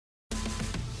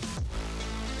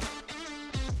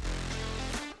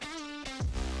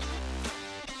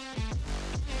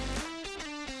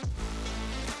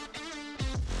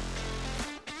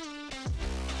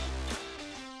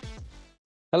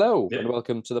Hello Yeah, and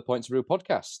welcome to the Point to Brew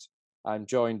podcast. I'm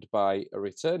joined by a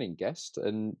returning guest,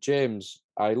 and James.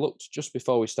 I looked just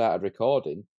before we started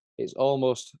recording. It's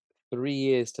almost 3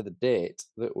 years to the date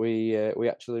that we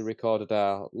actually recorded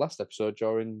our last episode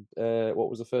during what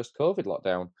was the first COVID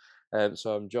lockdown.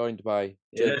 So I'm joined by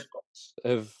yeah, James Fox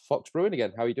of Fox Brewing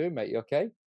again. How are you doing, mate? You okay?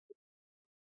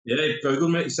 yeah. Very good,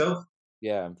 mate. Yourself?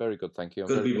 Yeah, I'm very good, thank you. I'm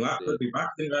Good to very be good back. Good to indeed. be back.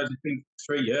 Didn't realise it's been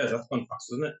 3 years. That's gone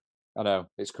fast, isn't it? I know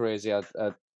it's crazy.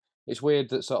 It's weird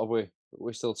that sort of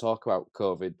we still talk about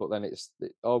COVID, but then it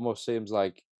almost seems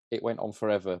like it went on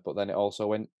forever, but then it also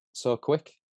went so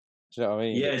quick. Do you know what I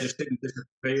mean? Yeah, it just didn't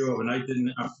disappear overnight, didn't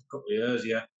it? After a couple of years,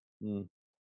 yeah. Mm,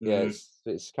 yeah, Mm,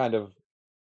 it's kind of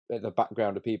at the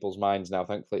background of people's minds now.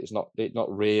 Thankfully, it's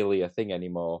not really a thing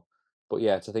anymore. But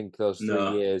yeah, to think those three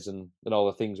no, years and all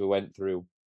the things we went through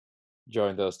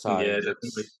during those yeah, times,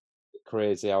 definitely. it's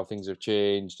crazy how things have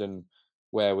changed and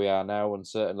where we are now. And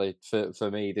certainly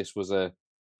for me, this was a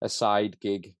side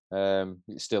gig.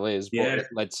 It still is, but Yeah,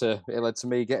 it led to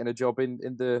me getting a job in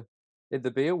the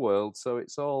beer world. So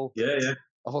it's yeah, yeah.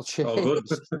 all All good.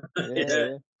 changed. Yeah, Yeah,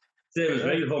 yeah, same as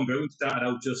yeah. me. Home brewing started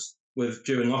out just with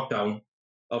during lockdown.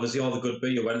 Obviously, all the good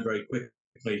beer went very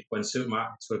quickly when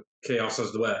supermarkets were chaos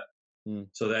as they were. Mm,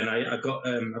 So then I got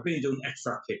I've been doing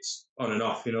extract kits on and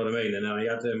off, you know what I mean? And I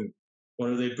had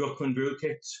one of the Brooklyn brew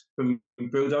kits from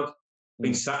Brewdog.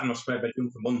 Been mm, sat in my spare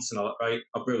bedroom for months, and I thought, right,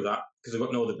 I'll brew that because I've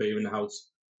got no other beer in the house,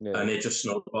 yeah. and it just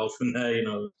snowballed from there, you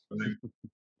know. What I mean,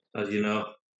 as you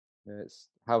know, Yeah, it's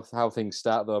how things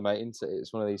start though, mate. Isn't it?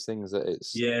 It's one of these things that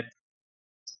it's yeah,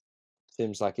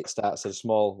 seems like it starts at a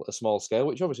small scale,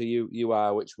 which obviously you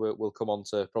are, which we'll come on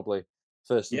to probably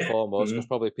first and yeah, foremost, because mm-hmm.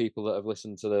 probably people that have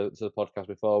listened to the podcast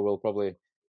before will probably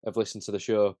have listened to the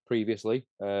show previously.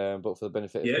 But for the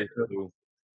benefit of Yeah, people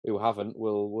who haven't,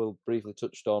 we'll briefly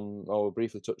touch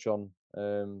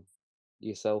on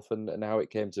yourself and how it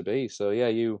came to be. So yeah,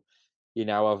 you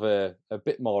now have a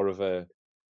bit more of a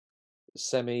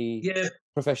semi yeah.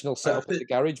 professional I setup at think,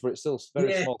 the garage, but it's still very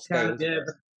yeah, small scale, kind isn't yeah.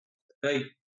 it?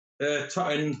 Like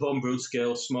top end homebrew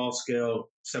scale, small scale,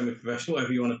 semi-professional,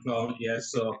 whatever you want to call it. Yeah,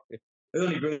 so I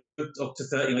only brew up to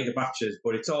 30 litre batches,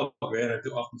 but it's all grain. I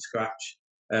do it off from scratch.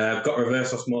 I've got a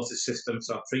reverse osmosis system,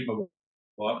 so I treat my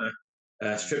water,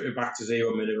 Mm, strip it back to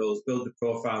zero minerals, build the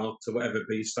profile up to whatever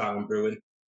beer style I'm brewing.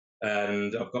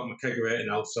 And I've got my kegerator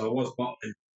now, so I was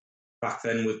bottling back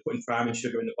then with putting farming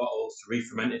sugar in the bottles to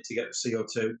re-ferment it to get the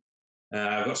CO2.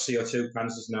 I've got CO2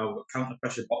 canisters now, I've got counter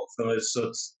pressure bottle fillers, so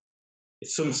it's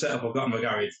some setup I've got in my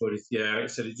garage, but yeah, like I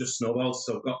said, it just snowballs.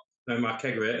 So I've got my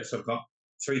kegerator, so I've got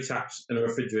three taps and a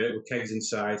refrigerator with kegs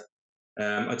inside.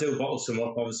 I do bottle some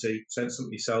up, obviously, send some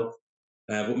myself,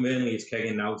 but mainly it's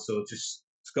kegging now. So it's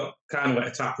got kind of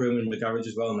like a tap room in the garage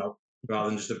as well now, rather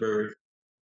than just a brewery.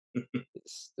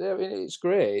 It's I mean, it's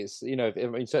great. It's I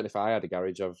mean, certainly if I had a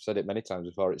garage, I've said it many times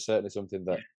before. It's certainly something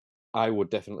that I would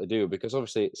definitely do because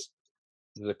obviously it's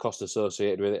the cost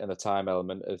associated with it and the time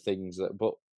element of things.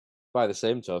 But by the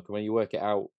same token, when you work it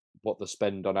out, what the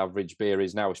spend on average beer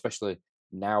is now, especially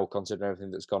now considering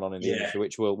everything that's gone on in the Yeah, industry,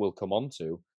 which we'll come on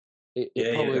to, it yeah,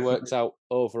 yeah, probably works definitely. out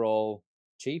overall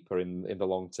cheaper in the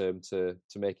long term to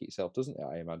make it yourself, doesn't it?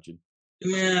 I imagine.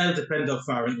 Yeah, it depends how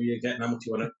far into you get and how much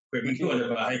you want to, equipment you want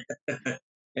to buy.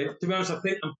 To be honest, I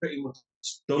think I'm pretty much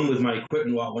done with my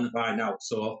equipment what I want to buy now.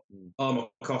 So Mm, all my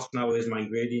cost now is my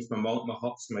ingredients, my malt, my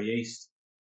hops, my yeast,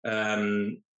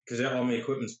 because all my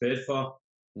equipment's paid for.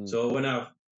 mm, So when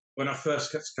I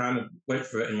first kind of went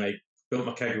for it and like built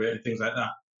my kegerator and things like that,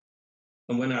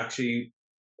 and when I actually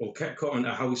kept coming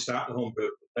to how we started the home brew,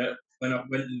 when I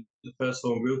went to the first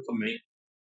home brew company,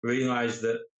 realised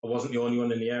that I wasn't the only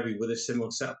one in the area with a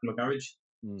similar setup in my garage.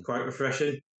 mm. It's quite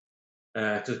refreshing.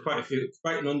 There's quite a few. It's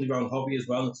quite an underground hobby as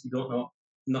well. You don't know.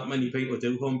 Not many people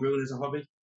do home brewing as a hobby.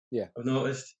 Yeah, I've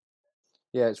noticed.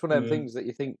 yeah. It's one of them Mm. things that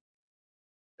you think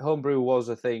homebrew was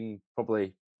a thing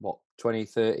probably what 20,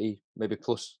 30, maybe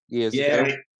plus years Yeah, ago,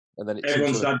 like and then it seems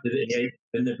everyone's to have dad did it in the 80s,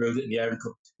 then they brewed it in the air and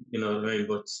cooked. You know what I mean?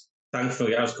 But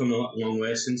thankfully, I was coming a long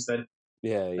way since then.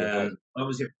 yeah, yeah,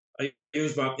 Obviously, I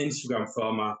use my Instagram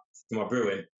for my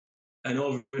brewing, and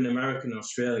over in America and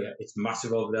Australia, it's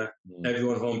massive over there. mm,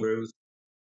 Everyone home brews,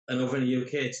 and over in the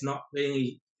UK, it's not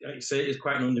really. Like you say, it's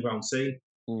quite an underground scene.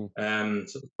 mm,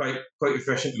 So it's quite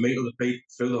refreshing to meet other people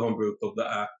through the homebrew club that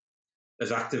are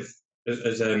as active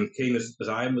as keen as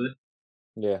I am with it.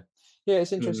 yeah, yeah.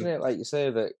 It's Mm. interesting, like you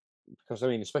say that because I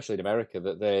mean, especially in America,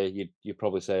 that you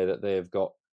probably say that they've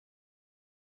got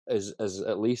as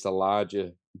at least a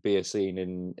larger beer scene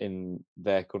in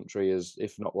their country as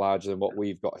if not larger than what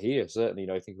we've got here. Certainly,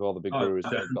 you think of all the big Oh, breweries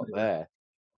that they've got definitely. there,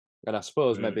 and I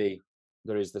suppose Mm. maybe.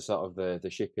 there is the sort of the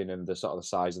shipping and the sort of the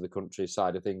size of the country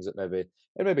side of things that maybe,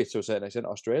 and maybe to a certain extent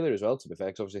Australia as well, to be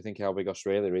fair, 'cause obviously think how big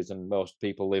Australia is, and most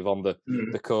people live on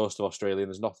Mm. the coast of Australia, and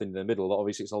there's nothing in the middle.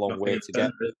 Obviously, it's a long Nothing way in to the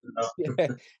get. centre, no.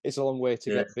 Yeah, it's a long way to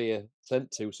Yeah. get beer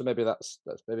sent to. So maybe that's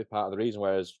maybe part of the reason.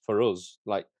 Whereas for us,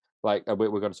 we're going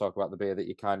to talk about the beer that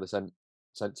you kind of sent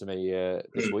to me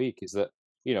this Mm. week, is that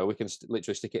we can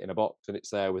literally stick it in a box and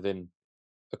it's there within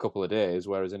a couple of days.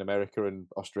 Whereas in America and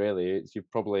Australia, you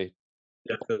probably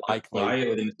You have to fly likely, it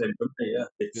within the same country, yeah.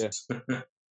 yeah, It's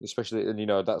especially,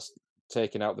 and that's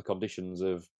taking out the conditions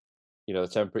of the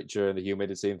temperature and the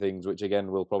humidity and things, which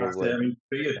again will that's it. probably I mean,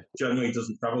 beer generally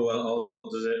doesn't travel well at all,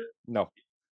 does it? no.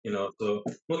 So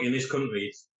look, in this country,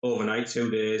 it's overnight, 2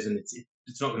 days, and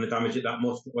it's not going to damage it that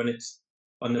much. But when it's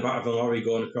on the back of a lorry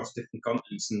going across different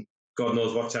continents and God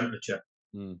knows what temperature,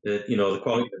 Mm. the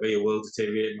quality of the beer will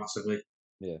deteriorate massively.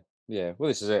 Yeah, yeah. Well,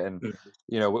 this is it, and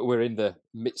Mm. we're in the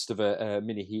midst of a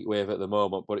mini heat wave at the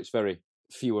moment, but it's very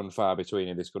few and far between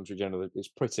in this country. Generally, it's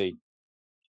pretty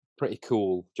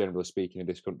cool, generally speaking, in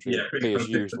this country. Yeah, pretty Beer's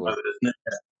consistent usually weather, isn't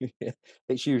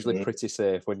it's usually it? pretty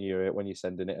safe when you're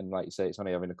sending it, and like you say, it's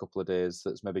only having a couple of days.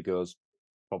 That's maybe goes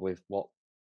probably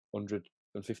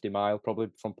 150 mile probably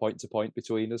from point to point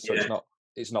between us. So Yeah.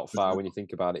 it's not far Mhm. when you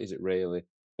think about it, is it really?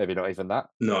 Maybe not even that.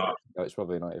 No. No, it's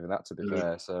probably not even that, to be Mm.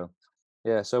 fair. So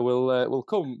yeah, so we'll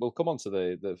come on to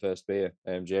the first beer,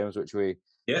 James, which we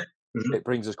Yeah. Mhm. it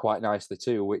brings us quite nicely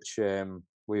to, which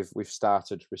we've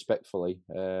started respectfully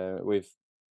with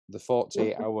the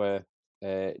 48-hour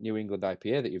New England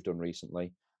IPA that you've done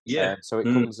recently. Yeah. So it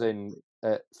Mm. comes in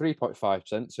at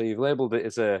 3.5%. So you've labelled it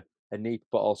as a neat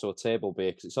but also a table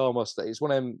beer, because it's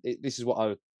one of them. This is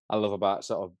what I love about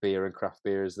sort of beer and craft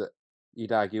beer, is that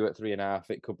you'd argue at 3.5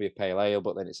 it could be a pale ale,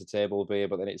 but then it's a table beer,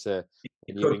 but then it's a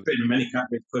It New could England. fit in many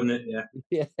categories, couldn't it? Yeah.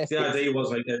 Yeah, The idea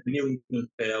was like a New England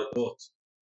pale, but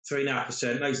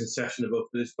 3.5%, nice and sessionable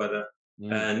for this weather.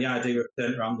 mm, And the idea of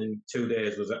turning around in 2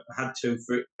 days was that I had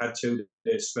 2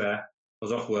 days spare. I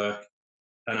was off work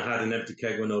and I had an empty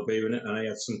keg with no beer in it, and I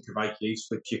had some Kvike yeast,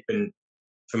 which you can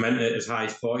ferment it as high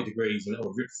as 40 degrees, and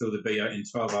it'll rip through the beer in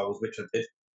 12 hours, which I did.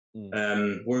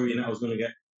 mm, Worrying that I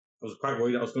was quite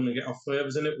worried that I was going to get off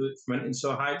flavors in it with it fermenting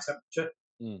so high temperature.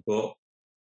 mm. But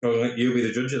I'll let you be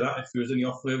the judge of that if there was any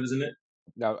off flavors in it.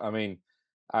 No, I mean,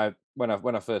 when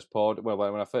I first poured, well,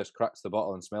 when I first cracked the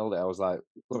bottle and smelled it, I was like,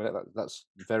 "Wait a minute, that's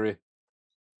very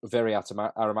very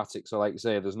aromatic." So, like you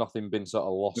say, there's nothing been sort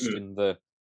of lost Mm.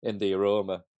 in the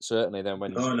aroma. Certainly, then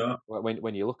No, no.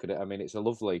 when you look at it, I mean, it's a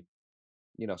lovely,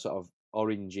 sort of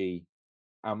orangey,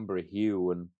 ambery hue,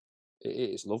 and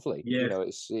it's lovely. Yeah,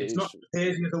 it's not It's as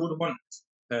hazy as I would have wanted.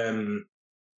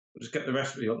 I'll just get the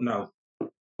recipe up now.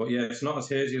 But yeah, it's not as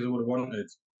hazy as I would have wanted.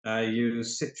 I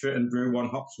use Citra and Brew One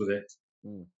hops with it,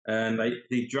 mm, and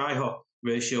the dry hop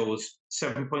ratio was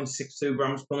 7.62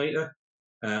 grams per litre,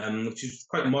 which is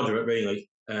quite moderate, really.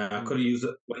 I mm, could have used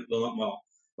it went a lot more,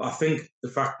 but I think the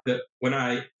fact that what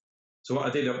I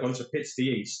did once I pitched the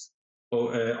yeast,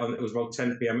 it was about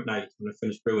 10 p.m. at night when I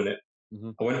finished brewing it.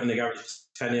 mhm, I went in the garage at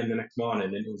 10 a.m. the next morning,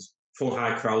 and it was full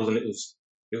high crowls, and it was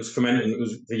fermenting. It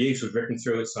was the yeast was ripping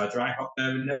through it, so I dry hopped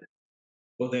there in it.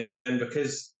 But then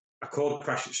because I cold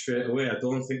crash it straight away, I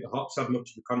don't think the hops had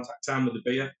much of a contact time with the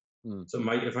beer, mm, so it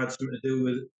might have had something to do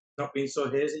with not being so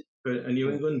hazy for a New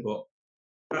mm, England. But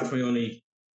that's my only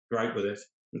gripe with it,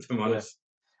 if I'm yeah. honest.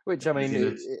 Which, The I mean,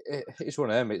 haziness. it's one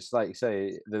of them. It's like you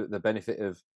say, the benefit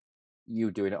of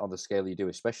you doing it on the scale you do,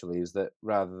 especially, is that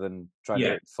rather than try and do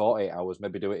Yeah, it 48 hours,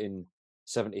 maybe do it in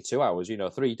 72 hours.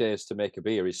 3 days to make a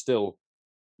beer is still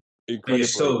it's incredibly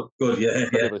so good. Yeah, yeah.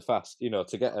 incredibly fast.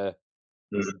 To get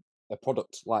Mm, a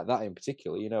product like that in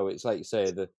particular, it's like you say,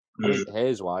 I think mm.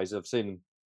 haze wise, I've seen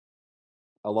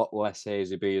a lot less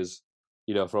hazy beers,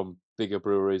 from bigger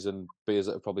breweries, and beers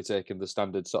that have probably taken the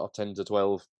standard sort of 10 to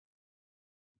 12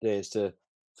 days to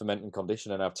ferment and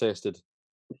condition, and I've tasted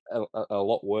a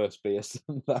lot worse beers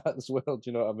than that as well. Do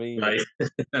you know what I mean? Right. And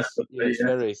it's Yeah.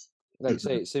 very, like you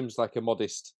say, it seems like a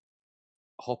modest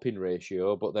hopping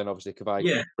ratio, but then obviously Kvike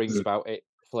Yeah. brings Mm. about it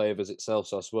flavors itself.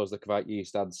 So I suppose the Kvike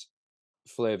yeast adds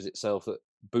flavors itself that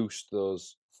boost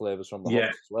those flavors from the Yeah.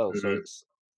 hops as well. So Mhm. it's,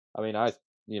 I mean, I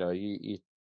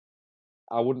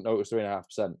wouldn't know it was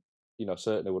 3.5%.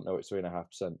 Certainly wouldn't know it's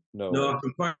 3.5%. No No, way.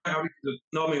 I'm quite happy because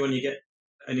normally when you get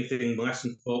anything less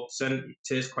than 4%, it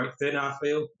tastes quite thin, I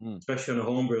feel, Mm, especially on a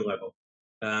homebrew level.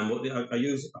 I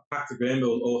use a pack of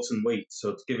Grainbill oats and wheat,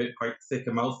 so to give it quite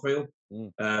thicker mouthfeel.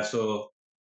 mm, So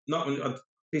not, I'd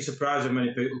be surprised if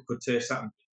many people could taste that.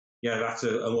 Yeah, that's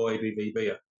a low ABV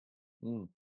beer. mm.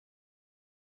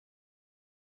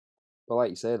 But like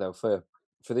you say though, for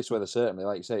this weather, certainly,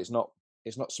 like you say, it's not.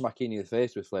 it's not smacking you in the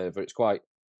face with flavour. It's quite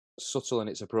subtle in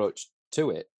its approach to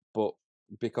it, but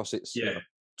because it's, Yeah,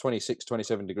 26,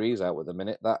 27 degrees out at the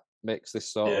minute, that makes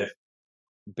this sort yeah.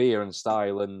 of beer and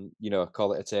style and,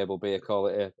 call it a table beer, call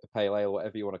it a pale ale,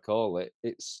 whatever you wanna call it.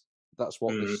 That's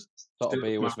what Mm. this sort of Suits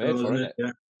beer my was made bill, for, isn't isn't it? it?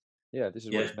 Yeah, Yeah, this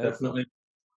is what yeah, it's made for. definitely.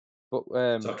 But,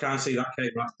 So I can't see that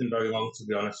cake lasting very long, to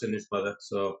be honest, in this weather.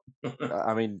 So it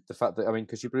I mean, the fact that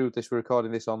because you brewed this, we're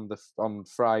recording this on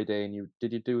Friday, and you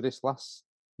do this last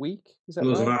week? Is that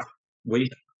was right? last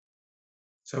week.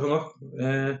 Let's have a look.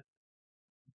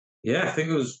 Yeah, I think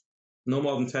it was no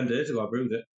more than 10 days ago I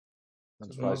brewed it. I'm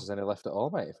Let's have a surprised look. there's any left at all,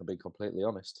 mate, if I'm being completely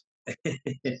honest.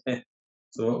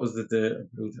 So what was the date I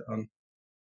brewed it on?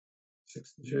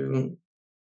 6th of June.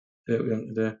 Date we on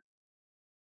today?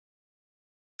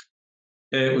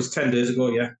 It was 10 days ago.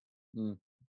 Yeah, Mm,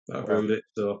 that I well, brewed it.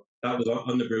 So that was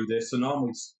on the brew day. So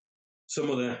normally some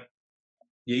of the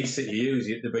yeast that you use,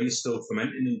 the beer's still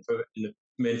fermenting in the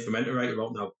main fermenter right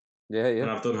about now. yeah, yeah.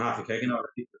 And I've done half a keg and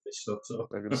already with this stuff. So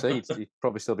I can say you'd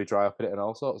probably still be dry up in it and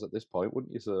all sorts at this point,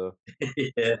 wouldn't you? So, yeah.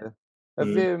 yeah. Have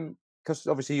Mm. because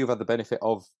obviously you've had the benefit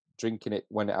of drinking it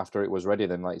after it was ready.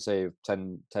 Then, like you say,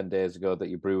 10 days ago that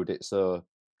you brewed it, so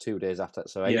 2 days after,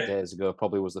 so Yeah, 8 days ago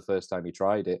probably was the first time you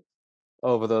tried it.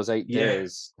 Over those eight yeah.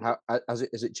 days, how has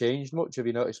it changed much? Have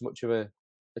you noticed much of a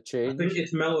I think change?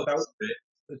 it's mellowed out a bit.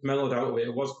 It's mellowed out a bit.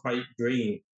 It was quite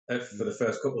green for Mm, the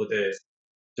first couple of days,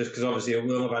 just because obviously it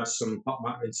will have had some hot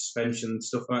matter in suspension and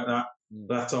stuff like that. mm.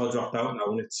 But that's all dropped out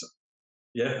now, and it's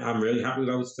yeah, I'm really happy with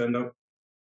how it's turned out.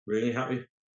 Really happy.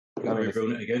 I Got to mean, if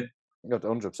rebrewing it again.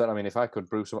 100%. I mean, if I could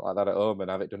brew something like that at home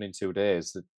and have it done in 2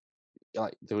 days,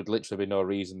 like there would literally be no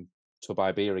reason to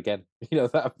buy beer again.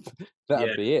 That'd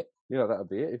Yeah, be it. That'd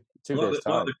be it. 2 days a lot of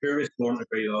time. the purists won't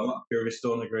agree though. A lot of purists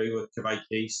don't agree with Kvike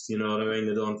yeast. You know what I mean?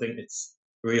 They don't think it's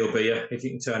real beer if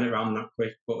you can turn it around that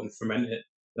quick, but and ferment it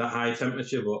that high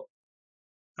temperature. But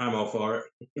I'm all for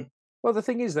it. Well, the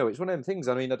thing is, though, it's one of them things.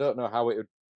 I mean, I don't know how it would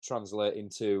translate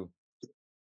into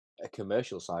a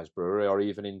commercial sized brewery or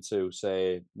even into,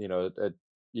 say,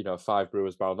 five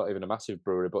brewers barrel, not even a massive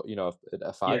brewery, but a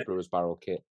Yeah, five brewers barrel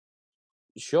kit.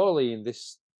 Surely, in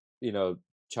this, you know,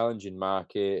 challenging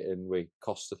market and with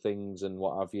cost of things and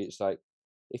what have you, it's like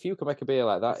if you can make a beer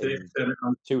like if that they in turn it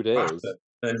on 2 days. faster,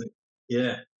 then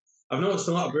yeah. I've noticed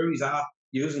a lot of breweries are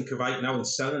using Kvike now and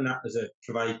selling that as a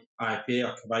Kvike IPA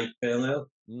or Kvike Pale Ale.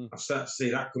 Mm, I've started to see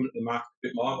that coming to the market a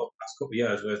bit more over the past couple of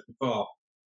years, whereas before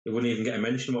they wouldn't even get a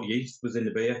mention what yeast was in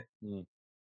the beer. mm.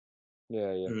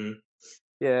 Yeah, yeah. Mm.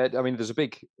 Yeah, I mean, there's a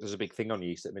big thing on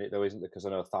yeast at the minute, though, isn't there? Because I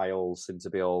know thiols seem to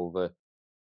be all the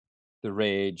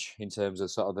rage in terms of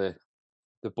sort of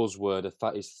the buzzword of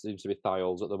that seems to be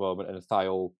thiols at the moment, and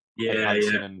thiol Yeah, yeah.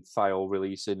 enhancing and thiol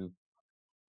releasing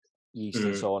yeast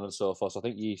and Mm. so on and so forth. So I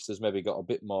think yeast has maybe got a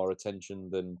bit more attention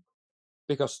than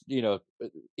because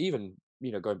even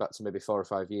going back to maybe 4 or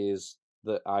 5 years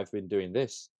that I've been doing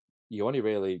this, you only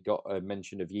really got a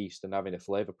mention of yeast and having a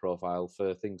flavour profile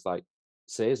for things like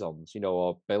saisons,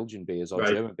 or Belgian beers or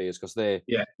Right. German beers because they,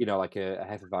 Yeah. like a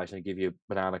Hefeweizen give you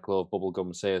banana clove,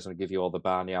 bubblegum saison, give you all the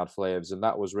barnyard flavours, and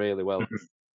that was really well. Mhm.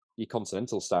 Your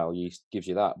continental style yeast gives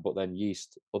you that, but then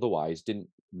yeast otherwise didn't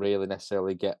really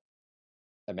necessarily get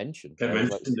a mention. Get Whereas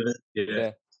mentioned in it. Yeah.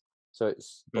 yeah, so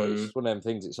it's Mm. one of them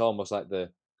things. It's almost like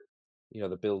the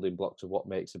building blocks of what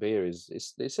makes a beer is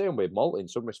it's the same with malt in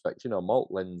some respects. Malt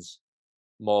lends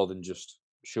more than just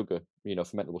sugar,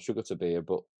 fermentable sugar to beer,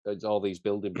 but it's all these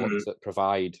building Mm. blocks that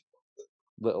provide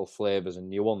little flavors and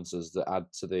nuances that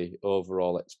add to the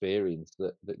overall experience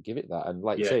that give it that. And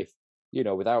like you Yeah.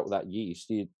 say, without that yeast,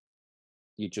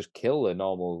 you just kill a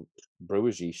normal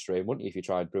brewer's yeast strain, wouldn't you, if you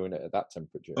tried brewing it at that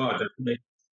temperature? Oh, definitely.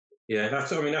 Yeah,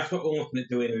 that's what we're looking at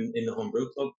doing in the homebrew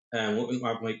club. We're going to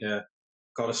have like a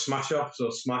called a smash up. So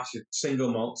smash it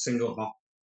single malt, single hop.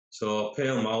 So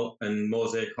pale malt and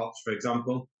mosaic hops, for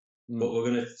example. Mm, But we're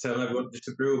going to tell everyone just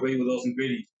to brew a beer with those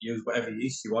ingredients. Use whatever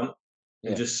yeast you want,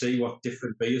 and yeah. just see what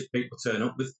different beers people turn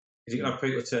up with. Because you can Mm, have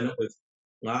people turn up with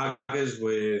lagers,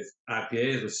 with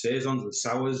IPAs, with saisons, with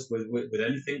sours, with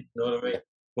anything. You know what I mean? yeah.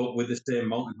 But with the same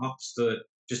malt and hops,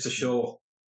 just to Mm, show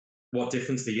what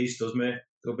difference the yeast does make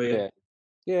to a beer. yeah.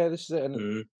 Yeah, this is it. And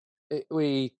Mm.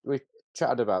 we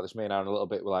chatted about this, me and Aaron, a little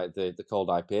bit with like the cold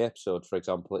IPA episode, for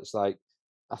example. It's like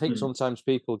I think Mm. sometimes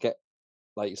people get,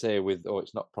 like you say, with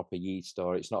it's not proper yeast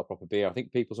or it's not a proper beer. I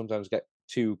think people sometimes get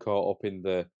too caught up in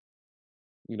the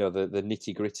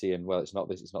nitty gritty and well, it's not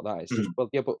this, it's not that. It's just Mm. well,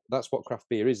 yeah, but that's what craft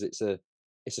beer is. It's a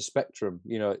spectrum.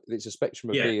 It's a spectrum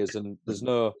of Yeah. beers, and there's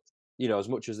no, as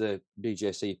much as the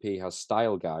BJCP has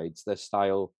style guides, their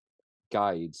style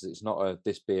guides. It's not a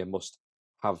this beer must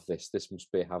have this, this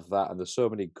must be have that, and there's so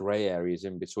many grey areas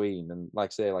in between. And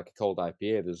like say, like a cold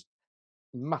IPA, there's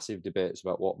massive debates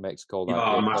about what makes a Oh, cold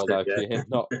massive, yeah. IPA,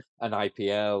 not an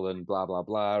IPL, and blah blah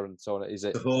blah, and so on. Is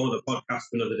it? The whole of the podcast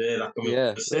for another day, that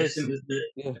Yeah, well, conversation, isn't it?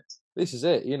 yeah, this is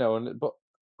it, and but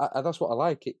that's what I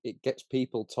like. It gets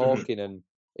people Mhm, talking and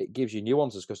it gives you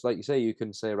nuances because, like you say, you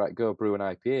can say, right, go brew an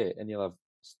IPA, and you'll have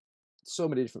so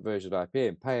many different versions of IPA,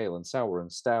 and pale and sour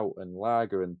and stout and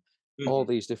lager and all mhm.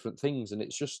 these different things. And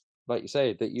it's just like you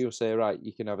say that you say, right,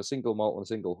 you can have a single malt and a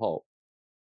single hop,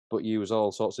 but use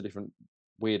all sorts of different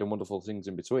weird and wonderful things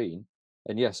in between.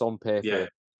 And yes, on Yeah,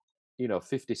 paper,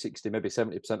 50, 60, maybe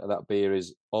 70% of that beer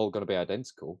is all going to be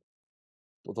identical,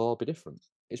 but they'll all be different.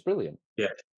 It's brilliant. yeah,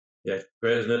 yeah.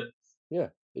 Great, isn't it? Yeah,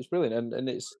 it's brilliant, and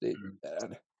Mhm.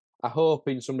 I hope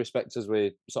in some respects as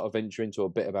we sort of venture into a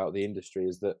bit about the industry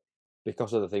is that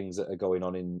because of the things that are going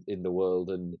on in the world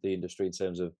and the industry in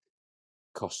terms of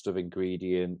cost of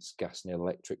ingredients, gas and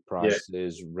electric Yeah.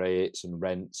 prices, rates and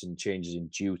rents and changes in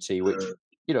duty, which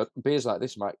Mm, beers like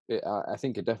this might I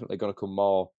think are definitely going to come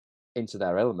more into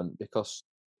their element because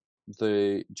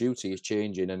the duty is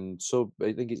changing, and so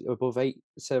I think it's above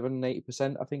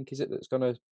 80% I think is it that's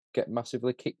gonna get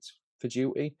massively kicked for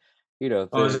duty.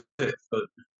 Oh, is The it? But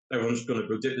everyone's gonna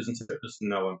go dip, isn't it? Just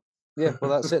no one. yeah,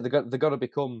 well that's it. They're gonna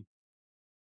become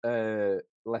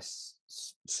less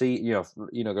see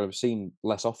gonna be seen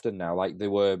less often now, like they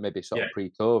were maybe sort Yeah, of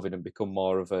pre-COVID, and become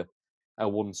more of a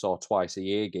once or twice a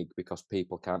year gig because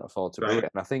people can't afford to brew right.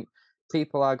 it. And I think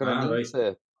people are gonna need Right.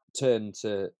 to turn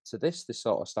to this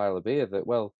sort of style of beer that,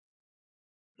 well,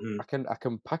 Mm, I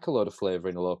can pack a load of flavour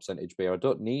in a low percentage beer. I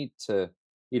don't need to,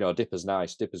 Dipper's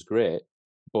nice, Dipper's great,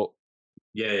 but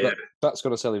yeah, that yeah, that's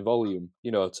gonna sell in volume,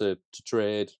 to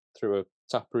trade through a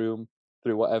tap room,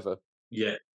 through whatever.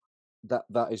 yeah,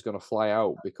 That is gonna fly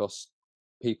out because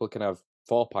people can have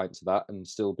 4 pints of that and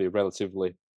still be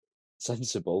relatively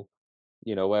sensible,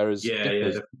 whereas yeah, yeah,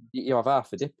 Dippers, you have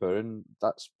half a Dipper and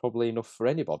that's probably enough for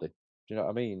anybody. Do you know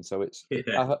what I mean? So it's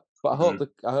yeah. but Mhm.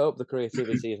 I hope the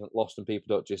creativity isn't lost and people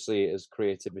don't just see it as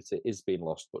creativity is being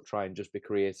lost, but try and just be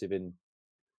creative in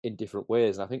different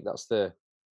ways. And I think that's the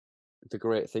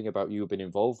great thing about you being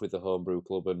involved with the homebrew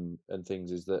club and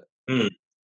things is that Mm,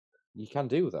 you can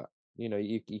do that.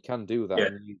 You can do that, yeah,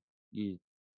 and you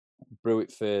brew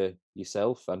it for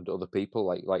yourself and other people,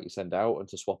 like you send out, and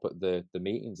to swap at the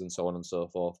meetings and so on and so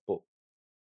forth. But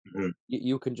mhm.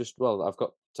 you can just, well, I've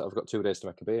got 2 days to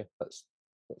make a beer.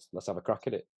 Let's have a crack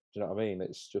at it. Do you know what I mean?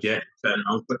 It's Yeah, just turn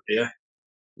around quick, yeah.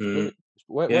 it's Mm, brilliant.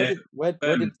 Where yeah.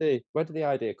 Um, where did the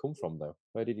idea come from though?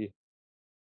 Where did you?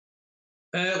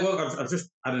 well, I've just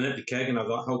had an empty keg and I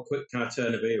thought, how quick can I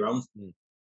turn a beer around? Mm,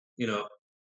 You know,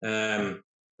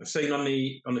 I've seen on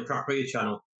the Craft Beer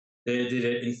channel, they did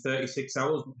it in 36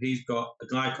 hours. He's got a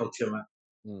glycol chiller,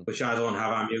 mm, which I don't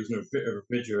have. I'm using a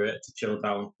refrigerator to chill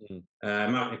down. mm.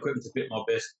 My equipment's a bit more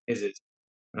basic, is it?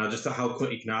 And I just thought, how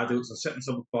quickly can I do it? So I set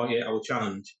myself a 48-hour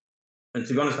challenge. And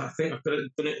to be honest, I think I could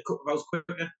have done it a couple of hours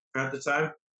quicker if I had the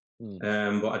time.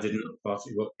 Mm. But I didn't,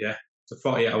 unfortunately. But yeah, so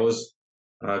 48 hours,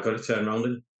 I got it turned around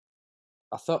in.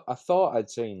 I thought I'd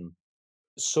seen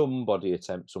somebody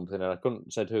attempt something, and I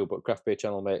couldn't said who, but Craft Beer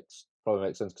Channel probably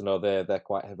makes sense to know they're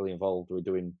quite heavily involved with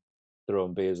doing their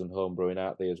own beers and home brewing,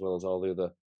 aren't they, as well as all the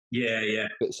other Yeah, yeah.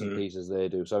 bits and Mm. pieces they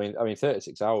do. So I mean,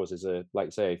 36 hours is like I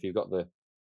say, if you've got the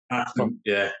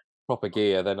Yeah, proper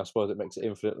gear, then I suppose it makes it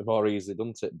infinitely more easy,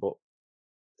 doesn't it? But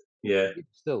yeah.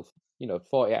 still,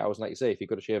 48 hours, like you say, if you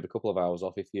could have shaved a couple of hours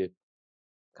off if you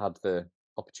had the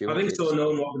I think opportunity, so. it's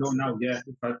Knowing what we know now, yeah.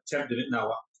 If I attempted it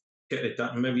now, I'd get it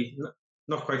that maybe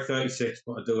not quite 36,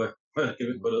 but I do it. I'd give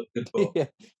it mm. good go. Yeah,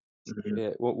 Mhm. yeah,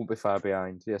 won't be far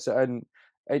behind. Yeah, so and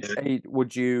Yeah.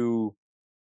 would you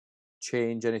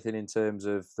change anything in terms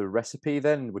of the recipe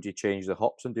then? Would you change the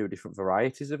hops and do different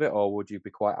varieties of it, or would you be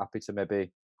quite happy to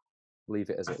maybe leave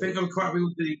it as I it think is? I'm quite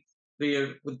happy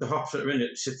with the hops that are in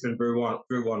it, Citra and Brew One.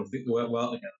 I think they work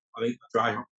well together. I think I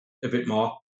dry hop a bit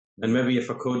more, and Mm, maybe if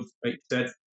I could, like you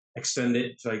said, extend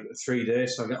it to like 3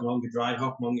 days, so I get a longer dry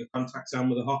hop, longer contact time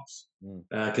with the hops. mm,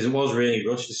 Because it was really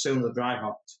rushed. As soon as I dry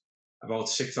hopped, about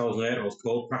 6 hours later, I was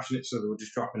cold crashing it, so they were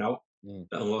just dropping out mm,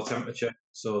 at a low temperature.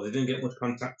 So they didn't get much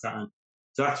contact time.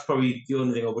 So that's probably the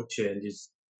only thing I would change is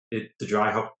the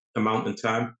dry hop amount and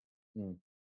time. mm.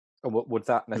 And would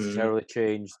that Mm. necessarily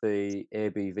change the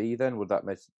ABV then? Would that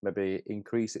maybe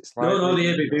increase it No, slightly then, or?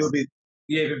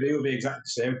 The ABV would be exactly the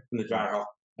same in the Mm, dry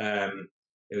hop.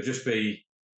 It would just be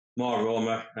more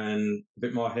aroma and a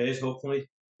bit more haze, hopefully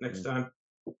next mm. time.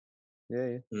 Yeah,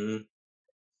 yeah. Mm.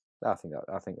 I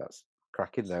think that's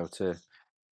cracking though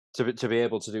to be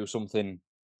able to do something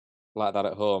like that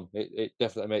at home. It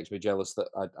definitely makes me jealous that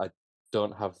I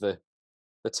don't have the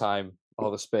time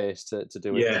or the space to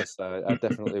do it Yeah, because I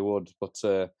definitely would. But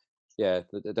yeah,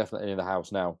 they're definitely in the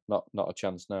house now. Not a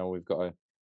chance now. We've got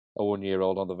a 1 year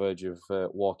old on the verge of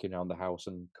walking around the house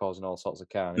and causing all sorts of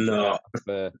carnage. I no, can't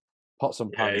have pots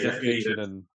and yeah, you pans in the kitchen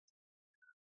and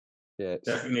yeah, it's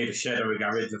definitely need a shed or a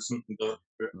garage or something. Don't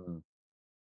you? mm,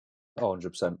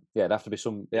 100%. Yeah, it'd have to be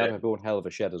Yeah, it'd have to be one hell of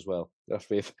a shed as well. It'd have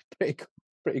to be a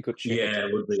pretty good shed. yeah,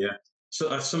 it would be. Yeah.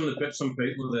 So some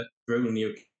people that brew in the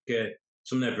UK,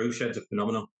 some of their brew sheds are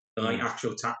phenomenal. They're like Mm,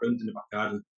 actual tap rooms in the back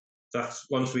garden. That's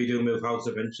once we do move house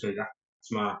eventually.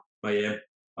 That's my aim.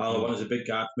 All I mm, want is a big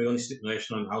garden. My only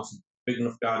stipulation on the house is big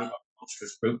enough garden, not a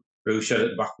monstrous brew shed at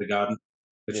the back of the garden,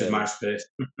 which is yeah, my yeah, space.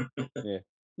 yeah.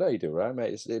 No, you do right,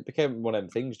 mate. It became one of them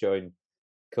things during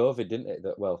COVID, didn't it?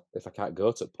 That well, if I can't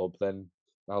go to the pub, then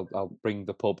I'll bring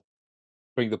the pub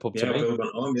to Yeah, me. build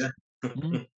on home. Yeah,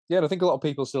 Mm. Yeah, and I think a lot of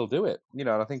people still do it. And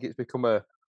I think it's become a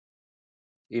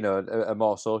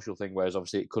more social thing. Whereas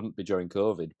obviously it couldn't be during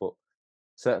COVID, but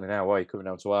certainly now, why you're coming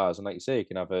down to ours, and like you say, you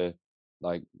can have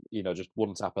like just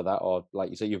one tap of that, or like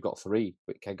you say, you've got three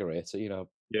with kegerator.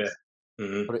 yeah.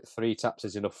 Hmm. Put it 3 taps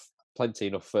is enough, plenty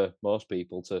enough for most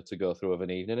people to go through of an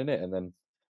evening, in it, and then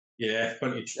Yeah,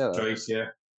 plenty of yeah, choice. Yeah.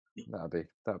 that'd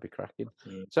be cracking.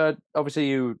 Mm. So obviously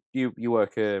you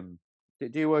work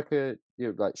do you work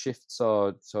like shifts,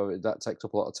 or so that takes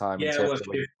up a lot of time in Yeah, terms work of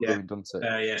when shift. Yeah, you're brewing, doesn't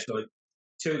it? yeah. So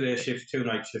 2 day shift, 2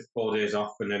 night shift, 4 days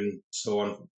off, and then so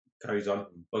on carries on.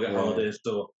 We'll get Yeah. holidays,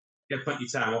 so get plenty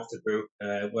of time off to brew.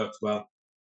 Works well.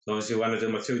 So obviously, when I do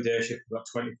my 2 day shift, I've got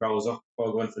 24 hours off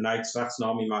before going for nights. So that's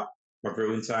normally my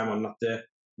brewing time on that day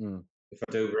Mm. if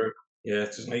I do brew. Yeah,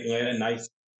 it's just like late at night,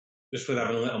 just with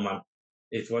having a little man.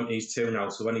 He's 2 now,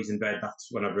 so when he's in bed, that's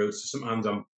when I brew. So sometimes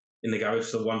I'm in the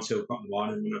garage till 1, 2 o'clock in the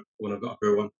morning when I've got a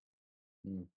brew on.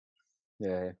 Mm.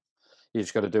 Yeah, yeah. You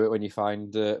just got to do it when you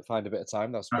find a bit of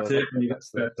time. I That's suppose it when you get that's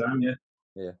the spare time. Yeah.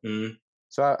 yeah. Mm.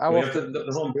 So how We have often?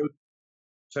 the home brew.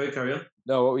 Sorry, carry on.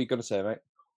 No, what were you going to say, mate?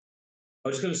 I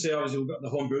was just going to say, obviously, we've got the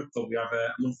home brew club. We have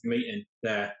a monthly meeting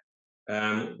there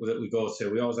that we go to.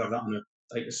 We always have that on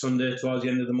a Sunday towards the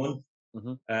end of the month.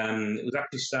 Hmm. It was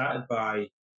actually started by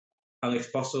Alex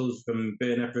Bossels from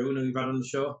Bayonet Brewing, who we've had on the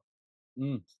show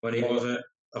Mm. when he Yeah, yeah. was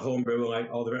a home brewer like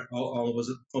all of us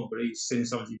at the club. But he's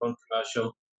since obviously gone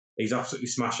commercial. He's absolutely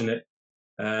smashing it.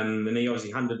 And he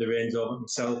obviously handed the reins over to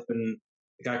myself and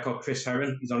a guy called Chris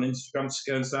Herron. He's on Instagram,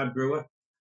 Skernside Brewer.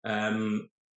 Um,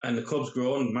 and the club's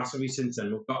grown massively since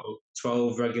then. We've got about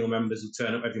 12 regular members who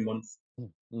turn up every month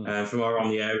Mm. Mm. from around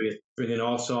the area, bringing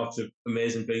all sorts of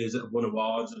amazing beers that have won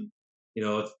awards and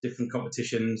different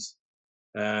competitions.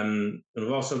 And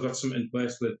we've also got something in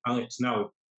place with Alex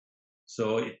now.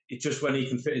 So it just when he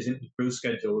can fit us into the brew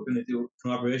schedule, we're going to do a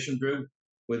collaboration brew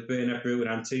with Bayonet Brew and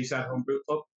Antiside Home Brew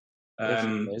Club. Yes,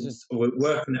 amazing. So we're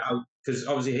working it out because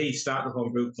obviously he started the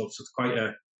home brew club, so it's quite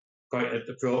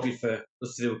appropriate for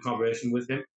us to do a collaboration with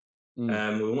him.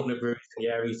 Mm. We wanted to brew in the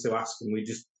area to ask, and we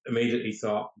just immediately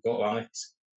thought, go to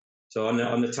Alex. So on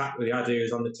the tap, the idea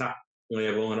is on the tap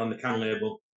label and on the can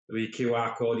label, there'll be a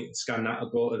QR code. You can scan that or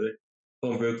go to the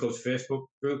Home Brew Club's Facebook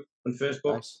group on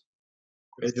Facebook. Nice.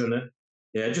 We're doing it.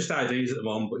 Yeah, just ideas at the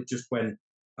moment, but it's just when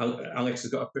Alex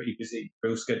has got a pretty busy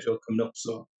brew schedule coming up,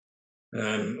 so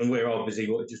and we're all busy,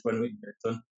 but it's just when we can get it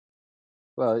done.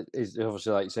 Well, he's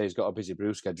obviously, like you say, he's got a busy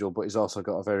brew schedule, but he's also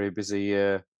got a very busy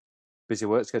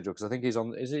work schedule because I think he's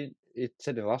on. Is he? He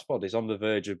said in the last pod he's on the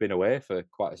verge of being away for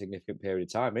quite a significant period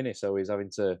of time, isn't he? So he's having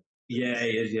to Yeah,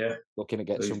 he is. Yeah, looking to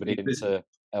so get somebody he's in busy. to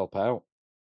help out.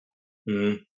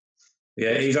 Mm.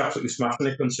 Yeah, he's absolutely smashing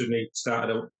it considering he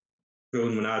started out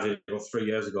brewing when I did about 3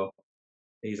 years ago.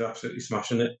 He's absolutely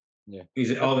smashing it. Yeah.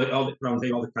 He's all the around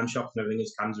here, all the can shops and everything.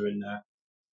 His cans are in there.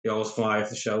 They always fly off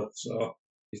the shelf, so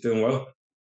he's doing well.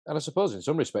 And I suppose in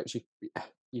some respects,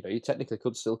 you technically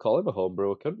could still call him a home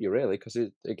brewer, couldn't you? Really, because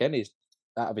again, he's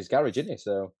out of his garage, isn't he?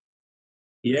 So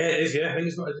Yeah, it is. Yeah, I think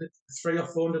he's got 3 or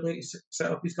 4 underneath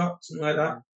setup. He's got something like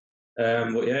that.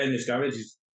 But yeah, in his garage,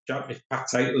 he's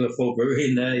packed tight with a full brewery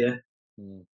in there. Yeah.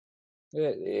 mm. Yeah,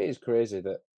 it is crazy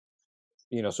that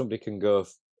somebody can go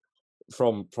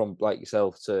from like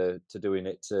yourself to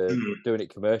Mm. doing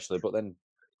it commercially, but then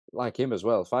like him as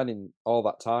well, finding all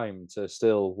that time to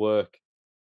still work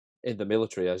in the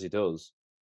military as he does,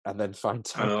 and then find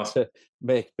I time know. to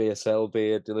make beer, sell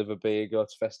beer, deliver beer, go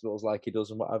to festivals like he does,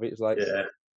 and what have you. It's like, Yeah.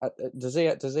 does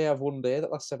he have one day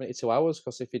that lasts 72 hours?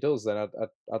 Because if he does, then I'd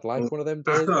Well, like one of them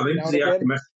that's days what I every mean. now 'Cause and he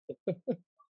again. actually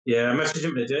yeah, I messaged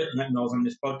him today and let him know I was on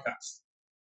this podcast.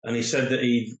 And he said that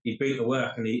he'd been to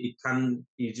work and he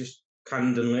just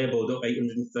canned and labelled up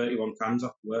 831 cans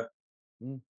after work.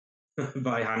 Mm.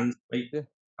 by hand. Like, Yeah,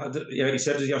 yeah, he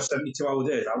said, "Does he have 72-hour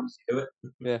days? How does he do it?"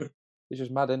 yeah. It's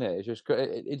just mad, isn't it? It's just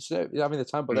it's having the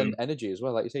time, but then Mm, energy as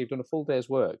well. Like you say, you've done a full day's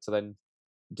work to then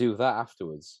do that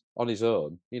afterwards on his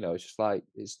own. It's just like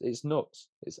it's nuts.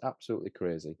 It's absolutely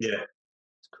crazy. yeah.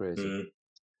 It's crazy. Mm.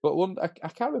 But one, I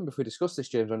can't remember if we discussed this,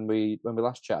 James, when we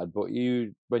last chatted. But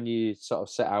when you sort of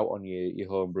set out on your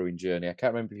home brewing journey, I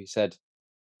can't remember if you said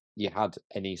you had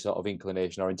any sort of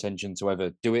inclination or intention to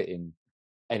ever do it in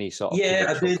any sort of Yeah,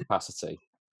 I commercial did. capacity.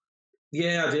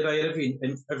 Yeah, I did. I had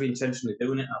every intention of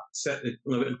doing it. I set the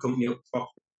limited company up,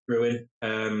 Fox Brewing.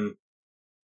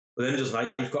 But then just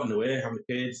life got in the way, having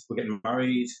kids, we're getting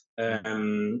married.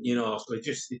 Mm. So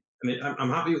I mean, I'm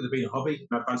happy with it being a hobby,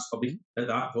 an advanced hobby Mhm. at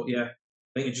that. But yeah,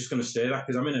 I think it's just going to stay that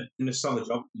because I'm in a solid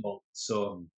job at the moment.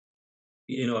 So, Mm.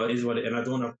 it is what it, and I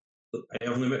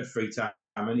have limited free time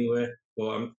anyway. But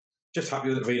I'm just happy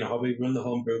with it being a hobby. Run the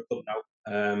home brew club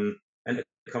now, enter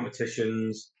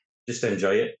competitions, just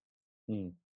enjoy it.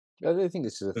 Mm. I do think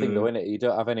this is a thing, though, Mm, isn't it? You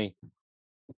don't have any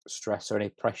stress or any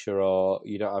pressure, or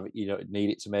you don't need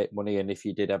it to make money. And if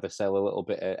you did ever sell a little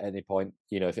bit at any point,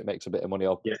 if it makes a bit of money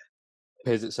or yeah,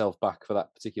 pays itself back for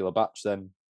that particular batch, then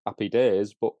happy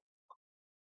days. But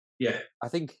yeah, I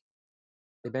think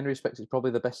in many respects, it's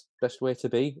probably the best way to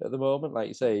be at the moment. Like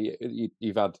you say,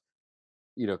 you've had,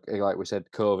 like we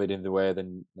said, COVID in the way.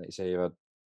 Then, like you say, you've had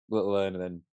little Ern, and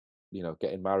then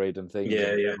getting married and things,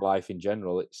 yeah, and yeah, life in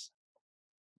general. It's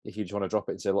if you just want to drop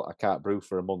it and say, look, I can't brew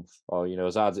for a month, or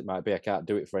as hard as it might be, I can't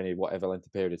do it for any whatever length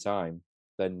of period of time.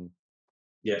 Then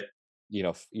yeah,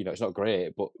 it's not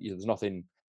great, but there's nothing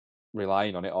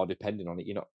relying on it or depending on it.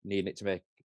 You're not needing it to make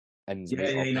ends yeah,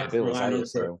 meet yeah. or You're pay not bills, are relying on you? it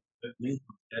for So an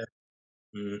income.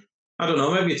 Yeah. Mm. I don't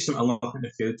know. Maybe it's something I'll look at in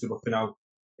the future, but for now,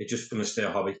 it's just going to stay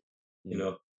a hobby. You mm,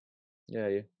 know. yeah,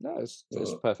 yeah. No, it's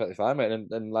So, perfectly fine, mate.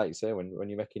 And like you say, when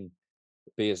you're making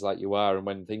beers like you are, and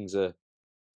when things are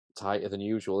tighter than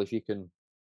usual, if you can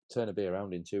turn a beer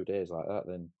around in 2 days like that,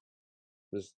 then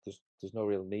there's no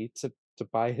real need to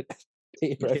buy it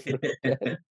beer ever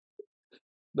again.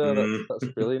 No, that's mm. that's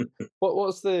brilliant.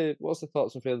 What's the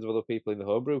thoughts and feelings of other people in the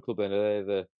homebrew club then? Are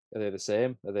they the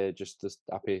same? Are they just as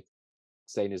happy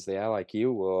staying as they are like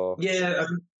you, or Yeah,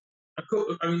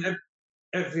 I mean,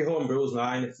 every home brewer's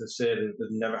line if they say they've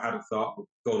never had a thought of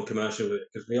going commercial with it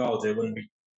because we all do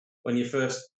when you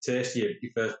first taste your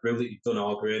first brew that you've done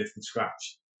all grain from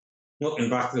scratch. Looking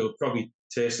back, they were probably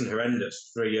tasting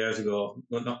horrendous 3 years ago,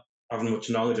 not having much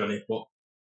knowledge on it, but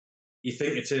you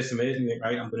think it tastes amazing. You think,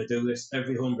 right, I'm going to do this.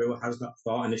 Every home brewer has that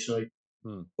thought initially.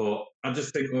 hmm, But I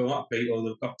just think with a lot of people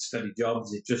who've got steady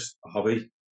jobs, it's just a hobby.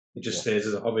 It just yeah, stays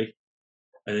as a hobby.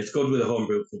 And it's good with a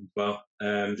homebrew club as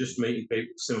well. Just meeting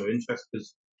people with similar interests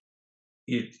because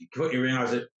you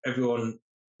realise that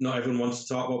not everyone wants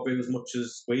to talk about beer as much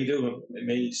as we do.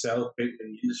 Me, yourself, people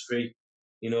in the industry,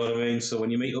 you know what I mean? So when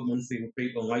you meet up monthly with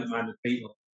people, like minded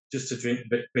people, just to drink a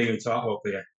bit of beer and talk about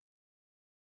beer,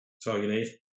 that's all you need.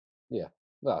 yeah.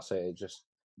 That's it.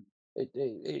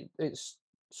 It's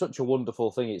such a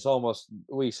wonderful thing. It's almost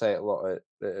we say it a lot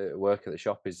at work at the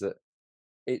shop is that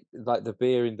it like the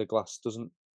beer in the glass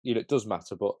doesn't it does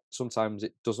matter, but sometimes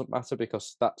it doesn't matter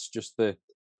because that's the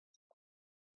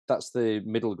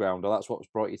middle ground, or that's what's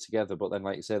brought you together. But then,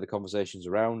 like you say, the conversations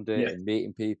around it Yeah, and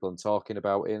meeting people and talking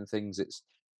about it and things, it's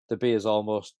the beer's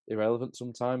almost irrelevant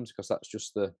sometimes because that's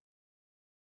just the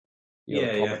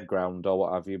yeah, yeah. common ground or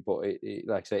what have you. But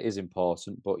like I say, it is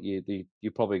important. But you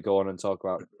probably go on and talk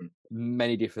about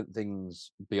many different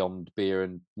things beyond beer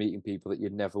and meeting people that you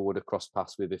never would have crossed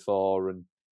paths with before, and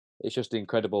it's just an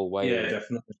incredible way Yeah, of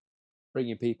definitely.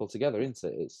 bringing people together, isn't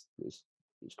it? It's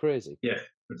crazy, Yeah.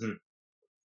 Hmm. and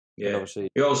Yeah. obviously,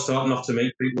 You always thought not to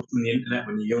meet people from the internet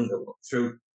when you're younger, but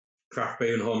through craft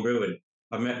beer and home brewing,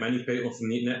 I've met many people from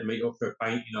the internet to meet up for a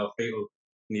pint, people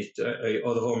and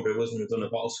other home brewers and we've done a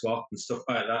bottle swap and stuff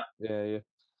like that. yeah, yeah.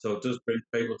 So it does bring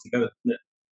people together, doesn't it?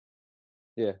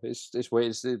 Yeah, it's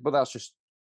weird, but that's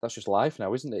just life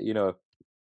now, isn't it?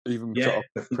 Even Yeah, sort of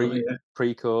definitely. Yeah.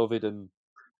 pre-COVID and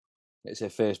let's say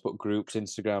Facebook groups,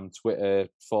 Instagram, Twitter,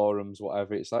 forums,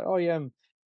 whatever. It's like, oh yeah,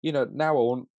 now I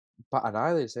won't bat an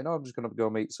eyelid saying, oh, I'm just gonna go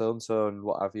meet so and so and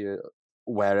what have you,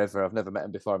 wherever. I've never met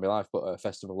him before in my life, but at a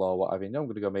festival or what have you. No, I'm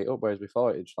gonna go meet up. Whereas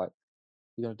before, it's like,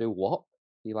 you're gonna do what?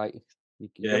 You like, you're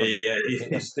Yeah, gonna yeah, yeah. meet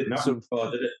It just didn't happen some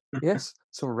before, did it? yes,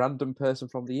 some random person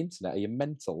from the internet. Are you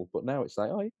mental? But now it's like,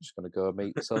 oh, you're just gonna go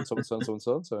meet so and so and so and so and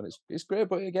so and so, and it's great.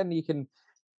 But again, we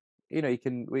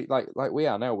like we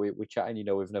are now. We're chatting.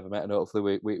 We've never met, and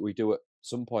hopefully we do at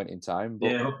some point in time. But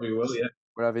Yeah, hopefully we will. Yeah.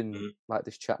 we're having Mm. like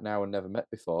this chat now and never met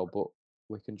before. But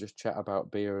we can just chat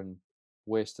about beer and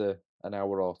waste an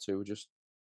hour or two just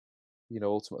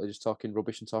ultimately just talking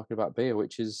rubbish and talking about beer,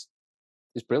 which is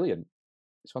brilliant.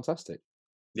 It's fantastic.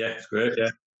 Yeah, it's great. Yeah.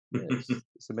 Yeah,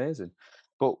 it's amazing.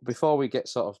 But before we get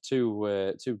sort of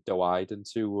too doe-eyed and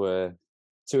too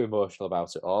emotional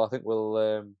about it all, I think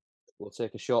we'll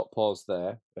take a short pause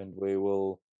there, and we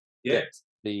will Yeah. get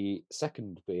the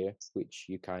second beer which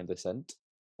you kindly sent.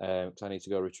 'Cause I need to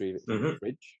go retrieve it from the Hmm.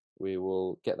 fridge. We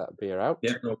will get that beer out.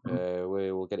 Yeah. No problem.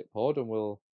 We will get it poured, and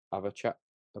we'll have a chat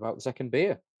about the second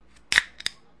beer.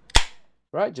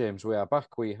 Right, James, we are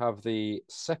back. We have the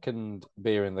second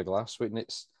beer in the glass, and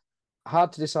it's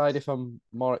hard to decide if I'm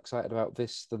more excited about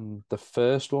this than the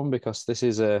first one because this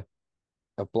is a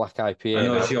black I IPA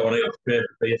know now. it's one of your favourite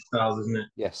beer styles, isn't it?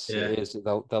 Yes, it Yeah. is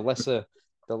the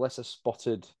lesser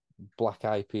spotted black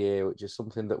IPA, which is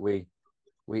something that we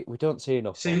don't see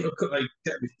enough of. Seemed to like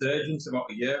get a resurgence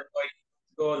about a year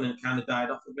ago, and then kind of died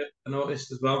off a bit. I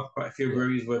noticed as well. Quite a few Yeah,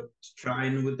 breweries were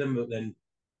trying with them, but then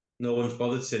no one's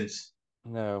bothered since.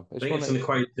 no, I it's think one. it's an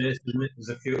acquired taste, isn't it? There's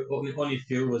a few, only a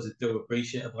few of us that do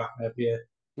appreciate a black IPA.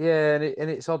 Yeah, and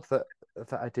it's odd that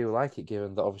I do like it,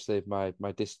 given that obviously my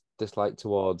dislike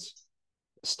towards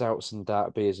stouts and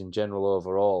dark beers in general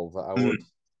overall, that I would Mm.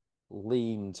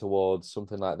 lean towards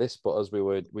something like this. But as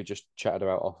we just chatted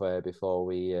about off air before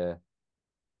we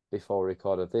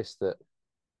recorded this, that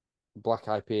black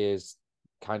IPAs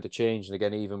kind of changed, and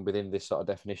again, even within this sort of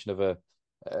definition of a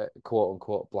quote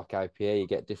unquote black IPA, you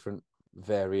get different Yeah.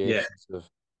 variations of,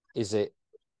 is it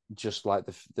just like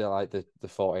the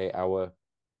 48-hour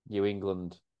New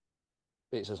England,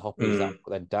 it's as hoppy as that Mm.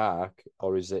 but then dark,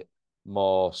 or is it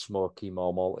more smoky,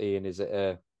 more malty, and is it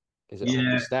a hoppy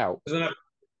Yeah. stout?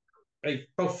 Like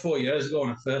about 4 years ago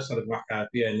when I first had a black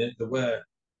IPA, and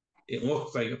it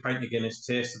looked like a pint of Guinness,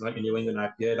 tasted like a New England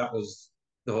IPA. That was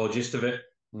the whole gist of it.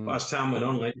 But Mm, as time went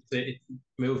on, like it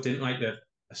moved into like a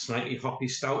slightly hoppy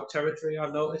stout territory. I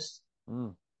noticed.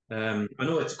 mm, I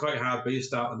know it's quite hard beer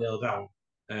start to nail down,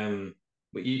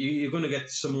 but you're going to get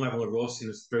some level of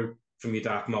roastiness through from your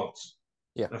dark malts.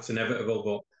 yeah, That's inevitable.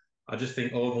 But I just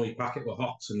think overly pack it with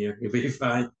hops and you'll be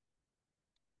fine.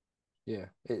 yeah.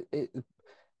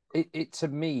 It to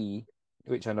me,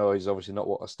 which I know is obviously not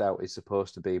what a stout is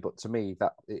supposed to be, but to me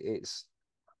that it's,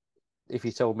 if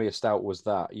you told me a stout was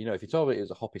that, if you told me it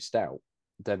was a hoppy stout,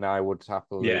 then I would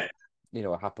happily,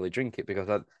 Yeah, happily drink it, because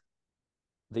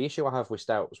the issue I have with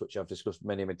stouts, which I've discussed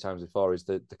many, many times before, is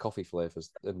the coffee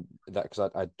flavors, and that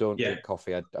because I don't yeah, drink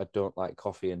coffee, I don't like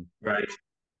coffee, and right.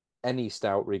 any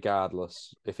stout,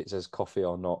 regardless if it says coffee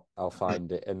or not, I'll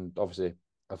find it, and obviously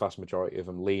a vast majority of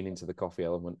them lean into the coffee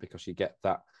element because you get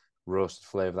that roasted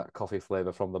flavor, that coffee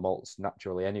flavor from the malts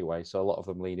naturally anyway. So a lot of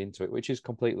them lean into it, which is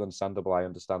completely understandable. I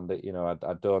understand it.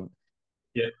 I don't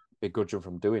Yeah. begrudge them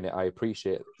from doing it. I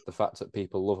appreciate the fact that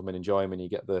people love them and enjoy them, and you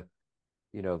get the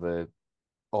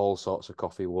all sorts of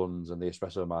coffee ones and the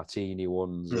espresso martini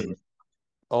ones Mm. and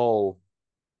all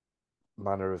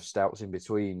manner of stouts in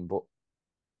between. But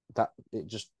that it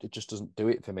just doesn't do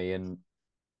it for me. And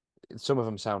some of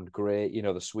them sound great,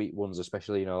 the sweet ones,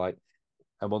 especially, like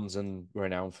Amundsen were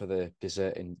renowned for the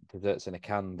desserts in a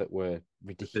can that were The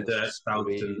ridiculously dirt stouts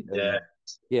sweet. and yeah, And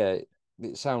yeah,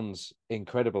 it sounds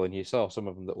incredible. And you saw some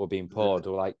of them that were being poured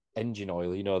were like engine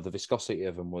oil, the viscosity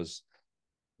of them was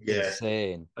yeah.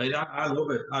 insane. I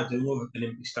love it. I do love an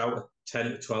empty stout, a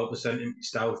 10 to 12% empty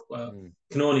stout. Mm,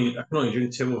 I can only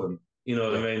drink two of them. You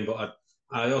know what yeah. I mean? But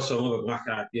I also love a black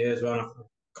IPA as well. I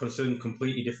consider them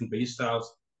completely different beer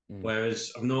styles. Mm,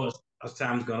 Whereas I've noticed as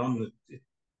time's gone on, it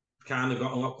kind of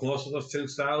got a lot closer to those two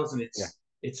styles, and yeah.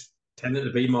 it's tended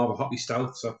to be more of a hoppy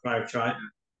stout. So I've tried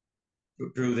to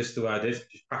brew this the way I did,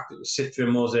 just packed it with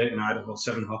Citra, Mosaic, and Idaho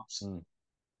 7 hops. Mm,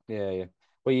 yeah, yeah.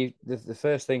 Well, the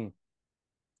first thing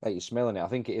that you're smelling it, I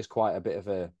think it is quite a bit of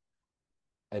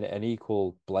an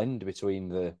equal blend between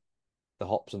the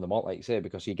hops and the malt, like you say,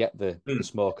 because you get the Mm.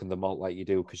 smoke and the malt like you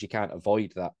do, because you can't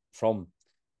avoid that from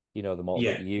the malt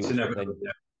that Yeah, you it's use, but inevitable. then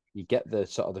Yeah. you get the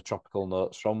sort of the tropical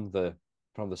notes from the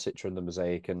Citra and the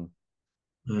Mosaic and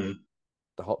Mm.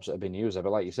 the hops that have been used there.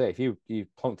 But like you say, if you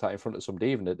plonk that in front of somebody,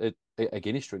 even a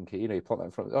Guinness drinker, you plonk that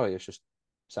in front of, oh, yeah, it's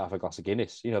half a glass of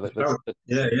Guinness, Yeah,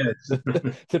 yeah.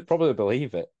 they'd probably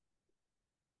believe it.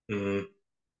 Mm.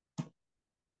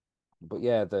 But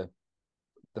yeah, the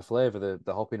flavor,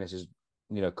 the hoppiness is,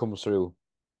 comes through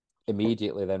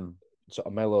immediately, then sort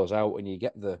of mellows out, and you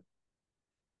get the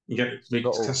You get like,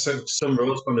 subtle, some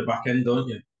roast on the back end, don't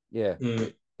you? yeah,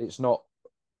 Mm. it's not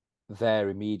there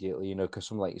immediately, because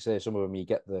some, like you say, some of them you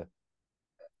get the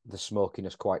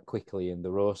smokiness quite quickly and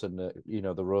the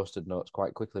roasted notes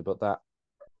quite quickly, but that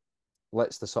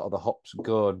lets the sort of the hops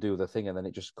go and do the thing, and then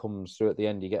it just comes through at the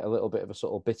end. You get a little bit of a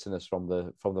subtle bitterness from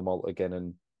the malt again,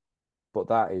 and But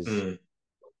that is, Mm.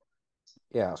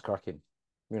 yeah, that's cracking.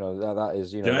 That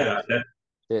is, Try that's that, yeah.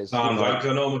 Oh, it's I'm glad,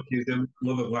 'cause I know my few do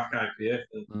love a black IPA.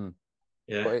 And, mm,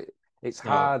 yeah. but it's No,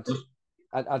 hard.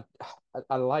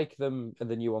 I like them and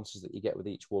the nuances that you get with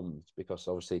each one because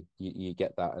obviously you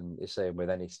get that, and the same with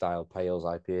any style, pales,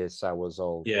 IPAs, sours,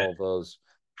 yeah. all those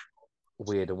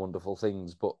weird and wonderful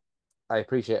things. But I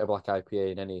appreciate a black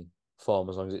IPA in any form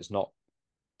as long as it's not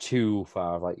too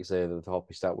far, like you say, the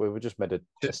hoppy stout. We just made a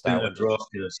Just in stout the and just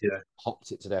roastiness, yeah.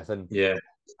 hopped it to death. And Yeah.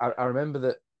 I remember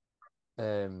that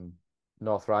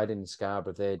North Riding in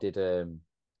Scarborough, they did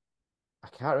I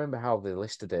can't remember how they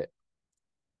listed it.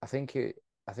 I think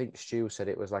Stu said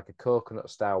it was like a coconut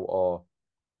stout or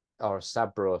a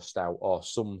Sabro stout or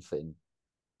something.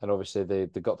 And obviously they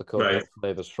got the Right. coconut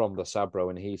flavors from the Sabro,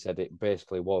 and he said it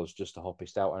basically was just a hoppy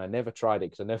stout. And I never tried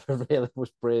it because I never really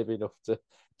was brave enough to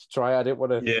try it. I didn't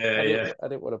want to. Yeah, yeah. I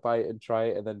didn't want to buy it and try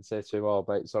it and then say to him, "Oh,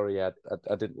 mate, sorry, I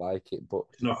didn't like it." But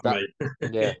It's not for that, me.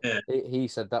 yeah, Yeah. he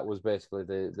said that was basically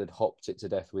they'd hopped it to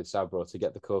death with Sabro to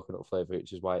get the coconut flavor,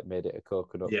 which is why it made it a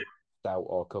coconut Yeah. stout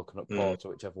or coconut Mm. porter,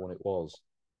 whichever one it was.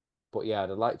 But yeah, I'd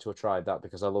like to have tried that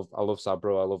because I love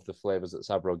Sabro. I love the flavors that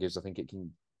Sabro gives. I think it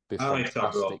can be I like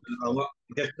that, bro.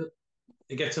 fantastic.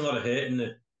 It gets a lot of hate in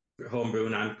the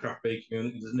homebrewing and craft beer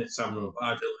community, doesn't it, Samuel? Mm, But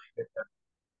I do like it.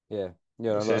 yeah,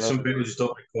 yeah, Like I say, some people just don't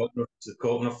like coconut. The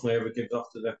coconut flavour it gives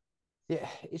off to them. yeah.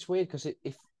 It's weird because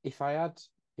if I had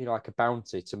like a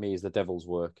bounty to me is the devil's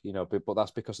work, but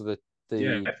that's because of Yeah.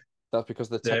 the that's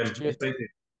because of the texture. It's like,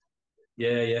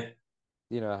 yeah, yeah.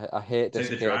 I hate Take the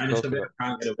desiccated dryness of it. coconut. I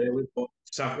can't get away with. But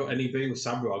if I've got any beer with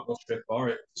Sabro, I'll go straight for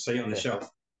it. See it on the Yeah, shelf.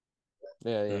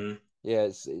 yeah, yeah, Mm. yeah.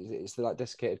 It's like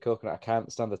desiccated coconut. I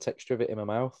can't stand the texture of it in my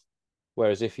mouth.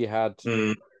 Whereas if you had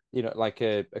Mm. like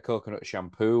a coconut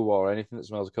shampoo or anything that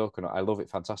smells of coconut, I love it.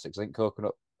 Fantastic. I think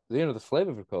coconut, the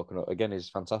flavor of coconut again is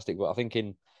fantastic. But I think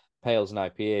in pales and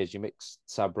IPAs, you mix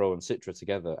Sabro and Citra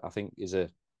together, I think is a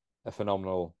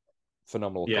phenomenal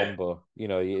Yeah. combo.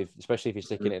 Especially if you're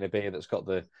sticking Mm. it in a beer that's got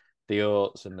the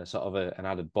oats and the sort of an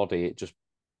added body, it just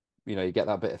you get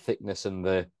that bit of thickness and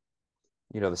the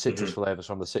citrus Mm-hmm. flavors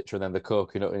from the Citra, and then the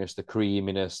coconutness, the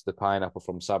creaminess, the pineapple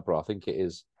from Sabro. I think it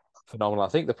is phenomenal. I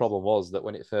think the problem was that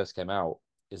when it first came out,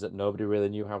 is that nobody really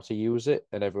knew how to use it,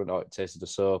 and everyone thought it tasted of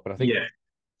soap. And I think Yeah.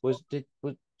 was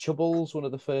Chubbles one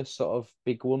of the first sort of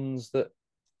big ones that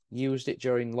used it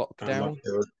during I'm not lockdown.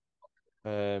 sure.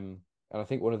 And I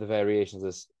think one of the variations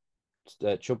is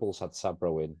Chubbles had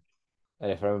Sabro in,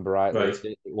 and if I remember rightly, Right.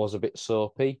 it was a bit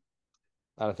soapy.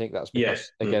 And I think that's Yeah.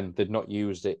 because Mm. again they'd not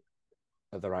used it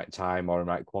at the right time or in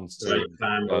right Right quantity,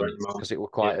 time, the right amount. because it was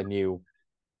Yeah. quite a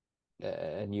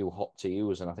new hop to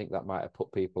use, and I think that might have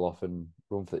put people off and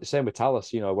run for it. Same with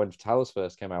Talus. When Talus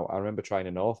first came out, I remember trying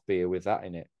a North beer with that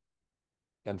in it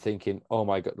and thinking, oh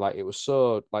my god, like it was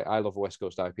so like I love a West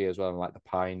Coast IPA as well, and like the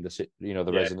pine, the Yeah.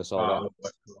 resinous, all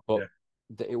that, Oh, but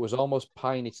yeah. it was almost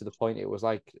piney to the point it was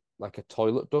like a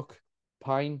toilet duck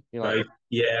pine, like Right.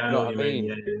 Yeah, I you know know what what I you mean.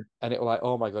 mean? Yeah, yeah. And it was like,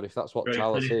 oh my god, if that's what Very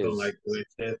Talus clinical, is, like the way it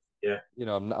tastes. Yeah.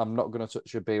 I'm not going to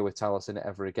touch a beer with Talus in it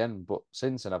ever again. But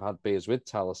since then, I've had beers with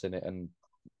Talus in it, and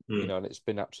Mm. and it's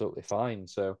been absolutely fine.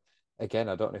 So again,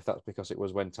 I don't know if that's because it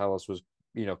was when Talus was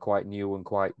quite new and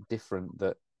quite different,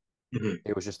 that Mm-hmm.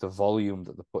 it was just the volume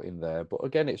that they put in there. But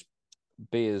again, it's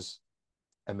beer's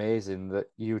amazing that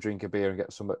you drink a beer and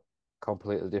get something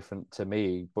completely different to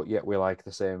me, but yet we like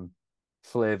the same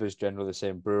flavors, generally the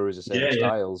same breweries, the same Yeah, yeah.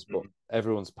 styles, but Mm.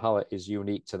 everyone's palate is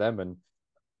unique to them. And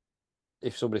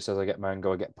if somebody says I get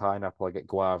mango, I get pineapple, I get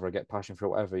guava, I get passion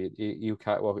fruit, whatever, you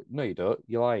can't. Well, no, you don't.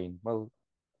 You're lying. Well,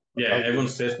 Yeah, how do you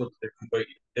everyone's taste buds are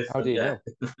completely how do different.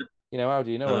 you Yeah. know? How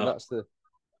do you I know? And know. that's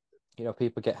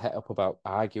people get het up about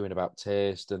arguing about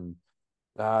taste and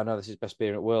no, this is best beer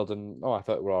in the world, and I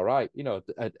thought we're all right.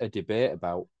 A debate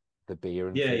about the beer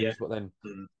and Yeah, yeah. things, but then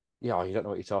Mm. you don't know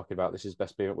what you're talking about. This is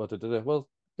best beer in the world. Da, da, da. Well,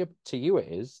 yeah, to you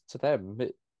it is. To them,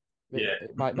 Yeah.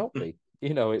 it might not be.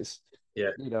 It's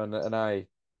Yeah. and I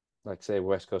like I say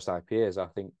West Coast IPAs. I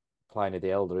think Pliny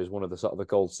the Elder is one of the sort of the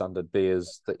gold standard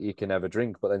beers that you can ever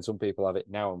drink. But then some people have it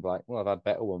now and be like, well, I've had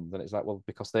better ones, and it's like, well,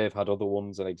 because they've had other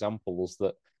ones and examples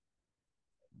that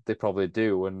they probably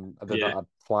do, and they've Yeah. not had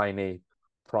Pliny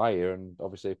prior, and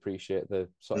obviously appreciate the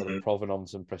sort of the Mm-hmm.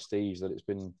 provenance and prestige that it's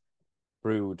been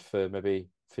brewed for maybe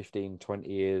 15, 20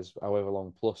 years, however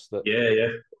long plus that Yeah,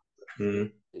 yeah.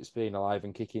 Mm. it's been alive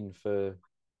and kicking for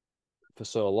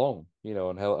so long, and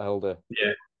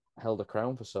Yeah. held a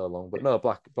crown for so long. But no,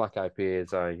 black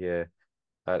IPAs,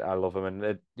 I love them,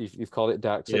 and you've called it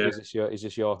Dark City. Yeah. Is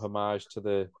this your homage to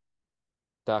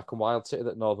Dark and Wild City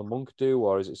that Northern Monk do,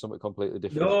 or is it something completely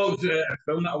different? No, it was a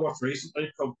film that I watched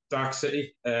recently called Dark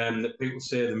City, that people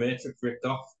say the Matrix ripped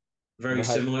off. Very Right.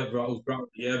 similar. It was brought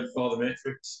the year before the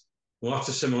Matrix. Lots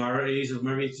of similarities.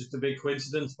 Maybe it's just a big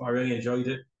coincidence, but I really enjoyed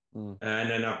it. Mm. And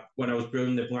then when I was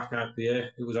brewing the Black IPA,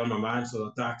 it was on my mind.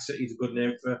 So Dark City is a good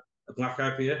name for a Black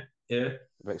IPA. Yeah.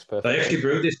 Makes I perfect actually sense.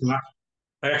 brewed this.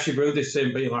 I actually brewed this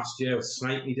same beer last year with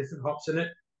slightly different hops in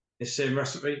it. This same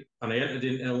recipe, and I entered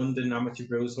in a London Amateur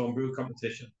Brewers Homebrew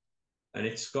competition, and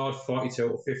it scored 42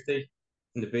 out of 50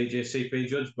 in the BJCP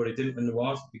judge, but it didn't win the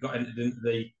award. He got entered into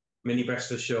the mini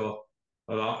best of show.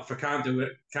 Well, if I can't do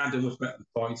it, can't do much better than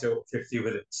 42 out of 50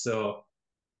 with it. So,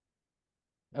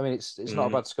 I mean, it's not a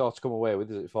mm, bad score to come away with,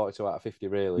 is it? 42 out of 50,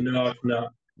 really. no, it's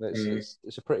not. It's Mm. it's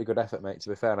it's a pretty good effort, mate. To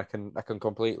be fair, and I can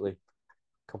completely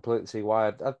see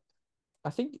why. I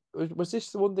think was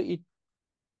this the one that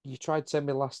you tried to send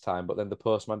me last time, but then the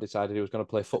postman decided he was going to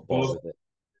play football Both, with it.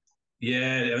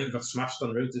 yeah, I think it got smashed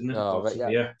on route, didn't it? Oh, but yeah,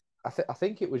 Unfortunately, yeah. I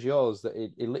think it was yours that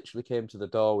he literally came to the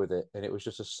door with it, and it was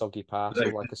just a soggy It was parcel,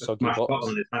 like like a a soggy smashed bottle box.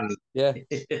 in his hand. Yeah,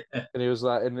 and he was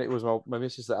like, and it was my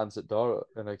missus that answered door,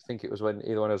 and I think it was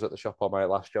either when I was at the shop or my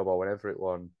last job or whenever it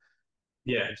was.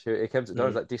 Yeah. And he came to the door, I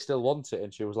was Mm. like, "Do you still want it?"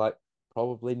 And she was like,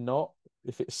 "Probably not.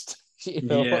 If it's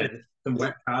Yeah, like, some is wet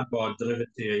it? cardboard delivered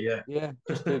to you, yeah. Yeah,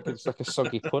 it's like a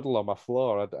soggy puddle on my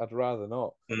floor. I'd rather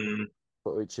not." Mm.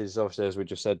 But which is obviously, as we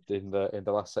just said in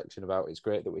the last section about, it's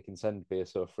great that we can send beer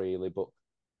so freely, but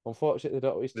unfortunately, they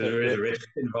don't always take There is a great. risk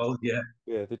involved, yeah.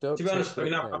 Yeah, they To don't be take honest, I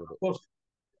great mean, care with it.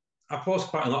 I post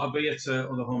quite a lot of beer to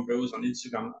other home brewers on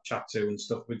Instagram that I chat to and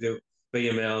stuff. We do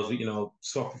beer mails,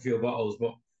 swap a few bottles,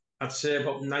 but I'd say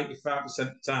about 95%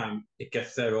 of the time it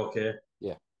gets there okay.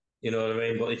 Yeah, You know what I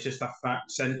mean? But it's just that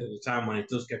 5% of the time when it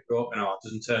does get broken or it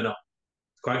doesn't turn up.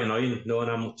 It's quite annoying knowing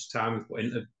how much time we put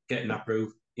into getting that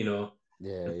brew, yeah,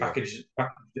 and yeah. package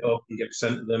it up and get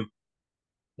sent to them.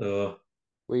 So,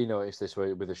 We noticed this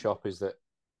way with the shop is that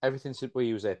everything we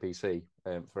use APC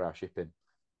for our shipping,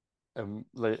 and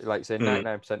like say mm,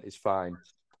 99% is fine,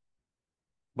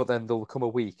 but then there'll come a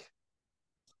week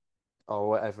or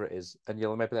whatever it is, and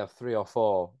you'll maybe have three or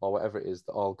four or whatever it is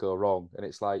that all go wrong, and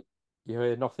it's like you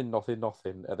hear nothing, nothing,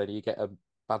 nothing, and then you get a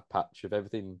bad patch of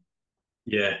everything.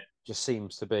 yeah, Just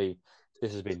seems to be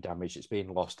this has been damaged, it's been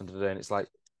lost, and then it's like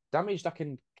damaged. I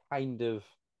can kind of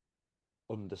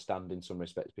understand in some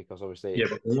respects because obviously yeah,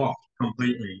 but lost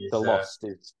completely the is, lost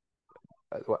is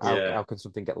yeah. how can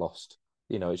something get lost?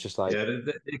 It's just like Yeah,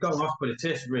 they got lost, but it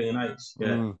tastes really nice. Yeah.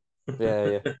 mm,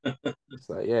 yeah, yeah. It's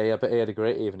like, yeah, yeah. I bet he had a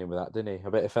great evening with that, didn't he? I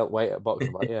bet he felt weight at box.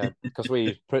 I'm like, yeah, because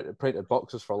we printed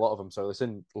boxes for a lot of them, so it's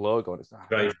in logo, and it's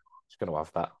like, Right. just going to have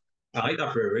that. I like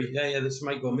that brewery. Yeah, yeah, this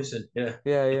might go missing. Yeah.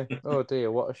 Yeah, yeah. Oh dear,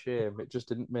 what a shame. It just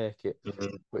didn't make it.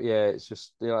 Mhm. But yeah, it's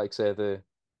just like I say,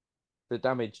 the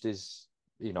damaged is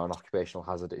an occupational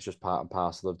hazard. It's just part and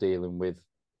parcel of dealing with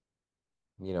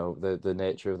the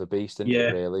nature of the beast, isn't it?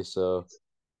 Yeah. Really. So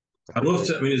I I'd love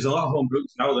to. I completely. mean, there's a lot of home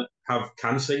brews now that have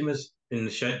can seamers in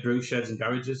the brew sheds and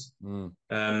garages. Mm,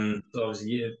 So obviously,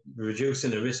 you're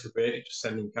reducing the risk of really just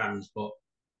sending cans, but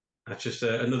that's just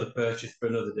another purchase for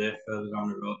another day further down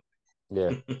the road.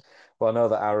 yeah. Well, I know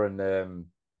that Aaron,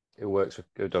 who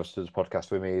does the podcast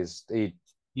with me, he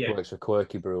Yeah. works for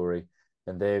Quirky Brewery,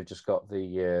 and they've just got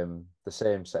the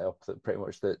same setup that pretty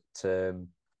much that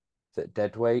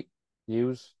Deadweight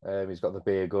use. He's got the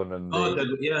beer gun and Oh,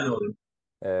 the yeah, I know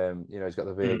them. he's got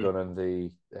the beer Mhm. gun and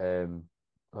the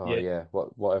oh Yeah. yeah,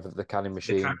 whatever the canning The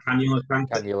machine cannula.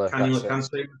 That's cannula it. can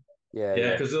seamer. Yeah, Yeah,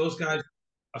 yeah. because those guys,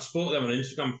 I spoke to them on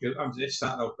Instagram a few times. They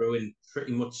started out brewing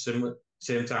pretty much similar,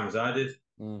 same time as I did.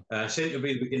 Mm. Seemed to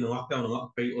be the beginning of lockdown. A lot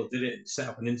of people did it and set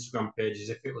up an Instagram page as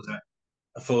if it was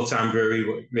a full time brewery,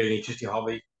 but really just your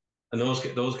hobby. And those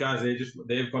guys,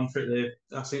 they've gone for it.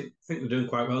 I think they're doing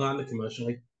quite well, aren't they,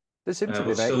 commercially? They seem to be, But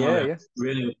mate. still Yeah, not yeah.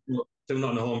 really still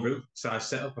not in a home brew size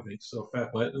setup. I think so. Fair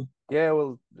play to them. Yeah,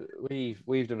 well,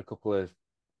 we've done a couple of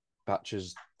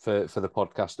batches for the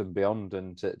podcast and beyond,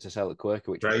 and to sell at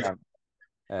Quaker, which Right?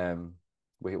 um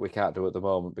we can't do at the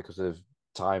moment because of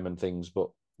time and things. But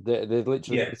they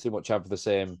literally Yeah, pretty much have the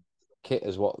same kit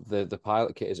as what the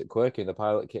pilot kit is at Quirky. And the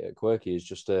pilot kit at Quirky is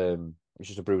just it's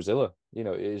just a Brewzilla. It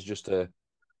is just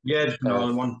yeah, just an a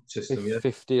all-in-one system. Yeah,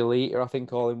 50 litre, I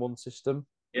think, all in one system.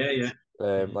 yeah, yeah.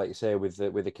 Mhm. Like you say, with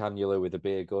the cannula, with the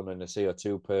beer gun and a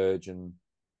CO2 purge, and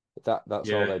that's all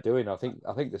Yeah, they're doing. I think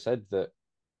they said that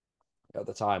at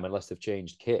the time, unless they've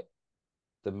changed kit,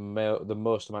 the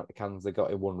most amount of cans they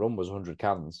got in one run was 100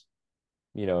 cans.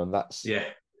 And that's yeah,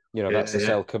 that's to yeah.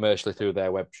 sell commercially through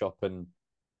their web shop and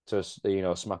to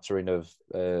a smattering of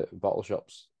bottle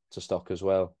shops to stock as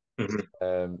well.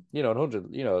 Mhm. You know, and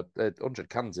 100, 100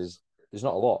 cans is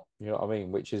not a lot. You know what I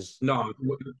mean? Which is, No,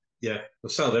 yeah, we'll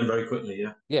sell them very quickly.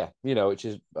 Yeah. yeah, which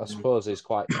is, I Mhm. suppose, is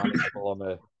quite manageable on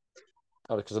a.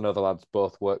 Because I know the lads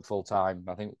both work full time.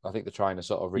 I think they're trying to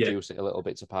sort of Yeah. reduce it a little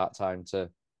bit to part time to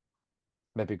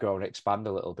maybe grow and expand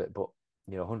a little bit. But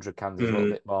 100 cans is a little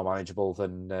Mhm. bit more manageable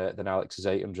than Alex's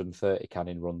 830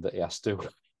 canning run that he has to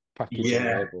package and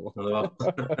Yeah. label. I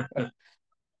know.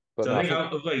 But So I no, I think think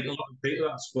out of like a lot of people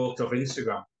that I spoke to off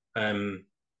Instagram,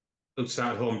 who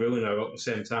started home brewing at the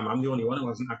same time, I'm the only one who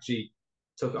hasn't actually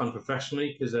took it on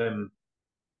professionally because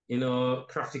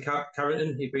Crafty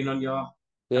Carrington, he's been on your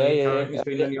yeah, Elliot yeah, yeah, Carrington, he's yeah,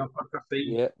 been yeah, on your podcast.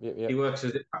 yeah, yeah, yeah. He works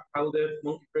as a powder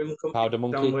monkey brewing company Powder down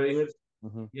Monkey. where he lives.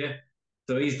 Hmm. Yeah.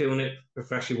 So he's doing it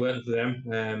professionally working for them.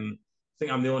 I think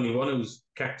I'm the only one who's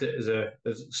kept it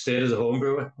as stayed as a home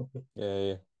brewer. Yeah,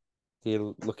 yeah.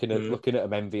 You're looking at Mm. looking at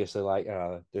them enviously, like,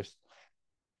 just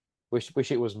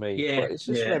wish it was me. Yeah, But it's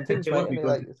just yeah. one of them things, It mate. would And be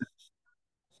good.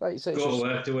 like you say, it's Go to just.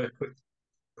 work, do a quick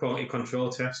quality control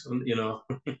test, and.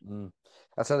 Mm.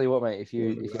 I tell you what, mate. If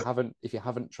you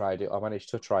haven't tried it, I managed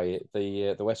to try it.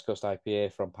 The West Coast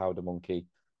IPA from Powder Monkey.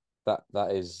 That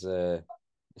is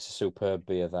it's a superb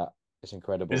beer. That it's Is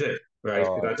incredible. it? Right,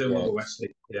 because Oh I do yeah, love a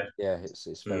Wesley. Yeah.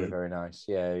 it's very Mm. very nice.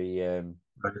 Yeah,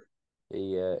 Right.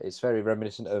 it's very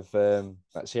reminiscent of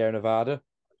that Sierra Nevada.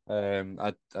 I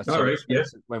All said right, it yeah.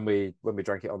 when we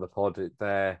drank it on the pod.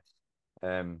 Their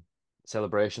um,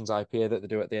 celebrations IPA that they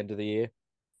do at the end of the year.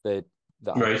 They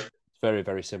that Right. very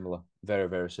very similar, very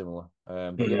very similar.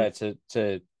 But Mm-hmm. yeah, to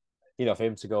for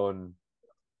him to go and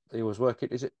he was working.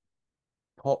 Is it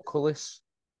Portcullis?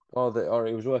 Or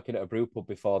he was working at a brew pub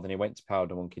before, then he went to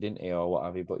Powder Monkey, didn't he, or what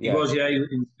have you? But He yeah, was, yeah.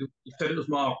 He said it was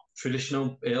more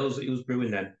traditional ales that he was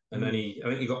brewing then, and then mm, I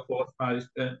think he got bought by this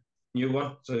new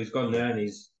one, so he's gone there and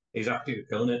he's absolutely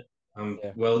killing it. I'm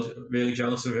yeah, really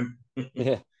jealous of him.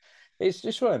 yeah. It's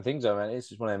just one of them things, I mean. It's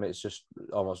just one of them. It's just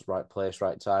almost right place,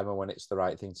 right time, and when it's the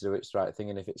right thing to do, it's the right thing.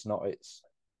 And if it's not, it's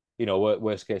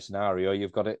worst case scenario.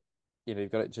 You've got it,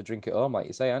 you've got it to drink at home, like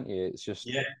you say, aren't you? It's just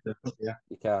Yeah, definitely, yeah.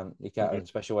 you can't, and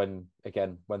especially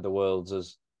when the world's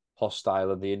as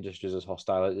hostile and the industry's as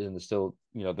hostile as it is, and there's still,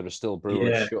 there are still brewers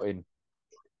Yeah. shutting,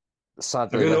 Have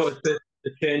sadly you left. noticed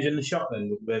the change in the shop then,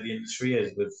 with where the industry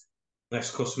is, with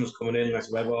less customers coming in,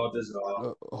 less web orders,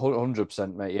 or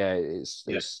 100%, mate. Yeah,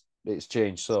 yeah. it's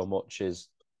changed so much. Is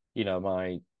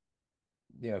my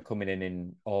coming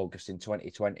in August in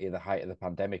 2020, the height of the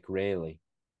pandemic, really.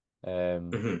 Hmm.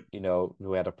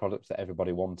 We had a product that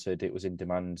everybody wanted. It was in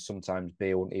demand. Sometimes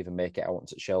beer wouldn't even make it out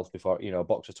onto the shelf before, a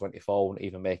box of 24 wouldn't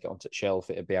even make it onto the shelf.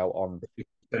 It'd be out on,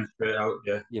 Straight out,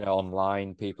 yeah.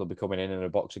 online. People would be coming in and a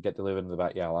box would get delivered and they're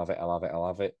like, yeah, I'll have it, I'll have it, I'll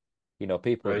have it.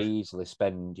 People would Right. easily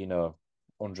spend,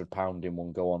 £100 in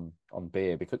one go on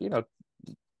beer because, they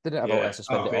didn't have outlets Yeah. to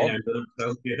spend I've it been on. in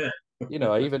themselves,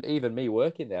 yeah. Even me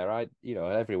working there,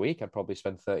 every week I'd probably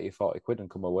spend 30, 40 quid and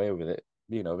come away with it,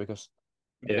 because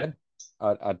Yeah. again,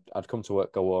 I'd come to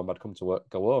work, go home, I'd come to work,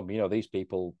 go home. These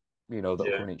people, that were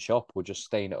Yeah. coming in shop were just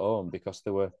staying at home because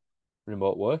they were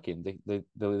remote working. The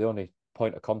only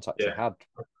point of contact they Yeah. had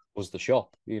was the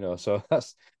shop, so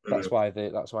that's Mhm. why they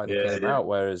Yeah. came Yeah. out.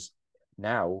 Whereas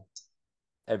now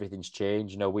everything's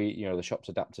changed. The shop's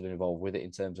adapted and evolved with it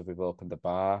in terms of we've opened the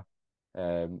bar,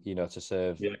 to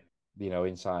serve, Yeah.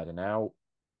 inside and out.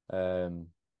 Um,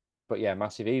 but yeah,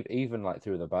 massive. Even like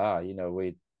through the bar,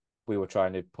 we were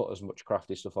trying to put as much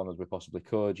crafty stuff on as we possibly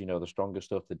could. The stronger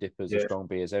stuff, the dippers, the Yeah. strong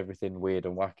beers, everything weird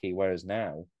and wacky. Whereas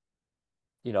now,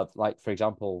 like for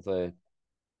example, the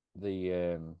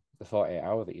 48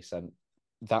 hour that you sent,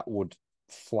 that would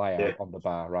fly Yeah. out on the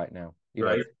bar right now.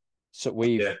 Right. So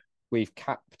Yeah. we've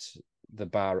capped the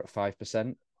bar at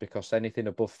 5% because anything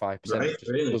above 5% Right.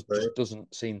 Really. Right. just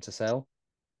doesn't seem to sell.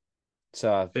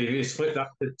 So, So you split that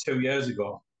to 2 years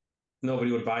ago.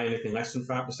 Nobody would buy anything less than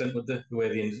 5%, would they?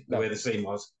 The no. way the scene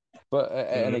was. But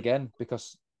and Hmm. again,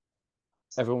 because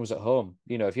everyone was at home,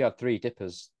 if you had three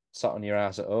dippers sat on your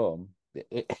ass at home,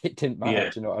 it didn't matter. Yeah.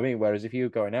 Do you know what I mean? Whereas if you were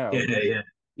going Yeah. out, Yeah.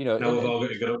 Now we've and all got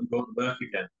to get up and go to work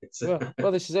again. It's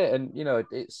well, this is it, and it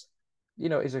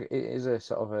is a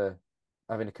sort of a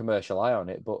having a commercial eye on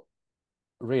it, but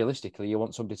realistically, you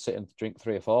want somebody to sit and drink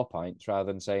 3 or 4 pints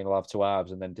rather than saying I'll have 2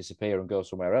 halves and then disappear and go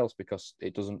somewhere else because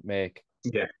it doesn't make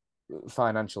yeah.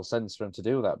 financial sense for them to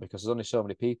do that because there's only so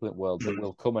many people in the world that Mm.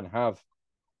 will come and have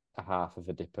a half of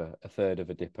a dipper, a third of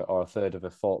a dipper, or a third of a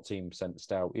 14%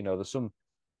 stout. There's Yeah.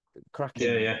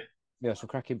 cracking, Yeah. some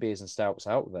cracking beers and stouts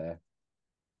out there.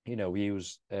 We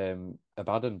use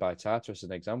Abaddon by Tartarus as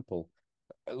an example.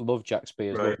 I love Jack's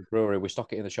beers, love Right. the brewery. We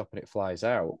stock it in the shop and it flies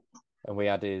out. and we've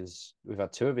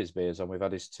had two of his beers on. We've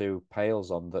had his two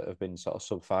pales on that have been sort of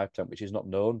sub 5%, which he's not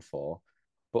known for.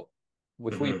 But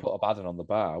if we Hmm. put a Baden on the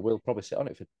bar, we'll probably sit on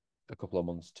it for a couple of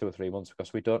months, 2 or 3 months,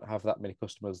 because we don't have that many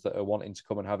customers that are wanting to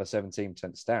come and have a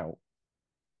 17% stout,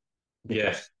 Yeah,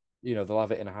 because they'll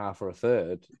have it in a half or a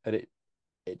third, and it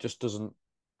just doesn't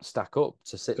stack up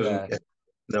to sit doesn't there get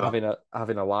no.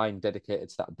 having a line dedicated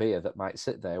to that beer that might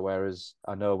sit there. Whereas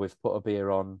I know we've put a beer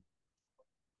on.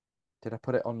 Did I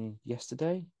put it on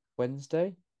yesterday?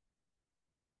 Wednesday?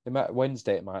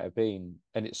 Wednesday it might have been,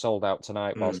 and it sold out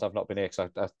tonight Mm. whilst I've not been here, because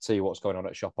I see what's going on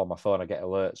at shop on my phone. I get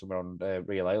alerts, and we're on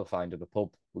Real Ale Finder, the pub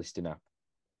listing app,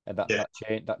 and that Yeah,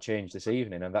 that changed this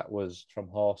evening, and that was from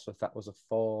Horsworth. That was a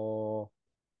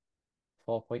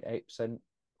 4.8%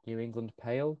 New England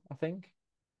Pale, I think.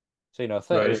 So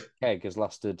 30 right. litre keg has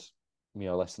lasted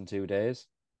less than 2 days.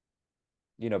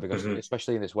 Because Hmm.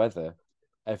 especially in this weather,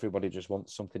 everybody just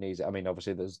wants something easy. I mean,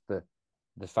 obviously, there's the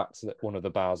fact that one of the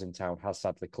bars in town has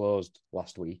sadly closed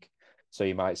last week, so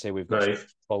you might say we've got some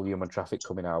Right. volume and traffic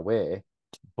coming our way,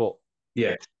 but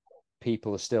Yeah,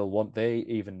 people are still want. They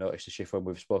even noticed a shift when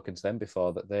we've spoken to them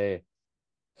before, that they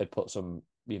had put some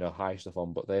high stuff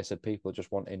on, but they said people are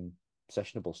just wanting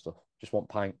sessionable stuff, just want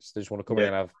pints. They just want to come in yeah,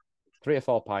 and have 3 or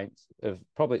 4 pints of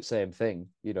probably the same thing,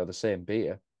 the same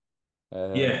beer.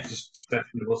 yeah. Um, Just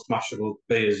definitely smashable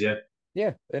beers. Yeah.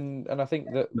 Yeah, and I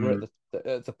think that we're Mm.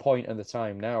 at the point and the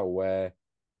time now where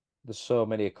there's so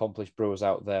many accomplished brewers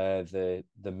out there.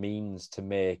 The means to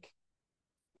make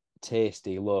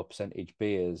tasty low percentage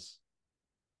beers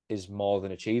is more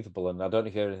than achievable. And I don't know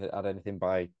if you ever had anything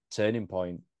by Turning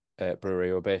Point Brewery,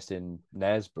 who are based in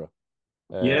Knaresborough.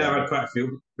 Yeah, I've Um, had quite a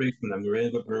few briefs from them. They're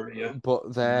really good brewery. Yeah. but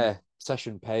Hmm. their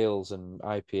session pales and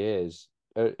IPAs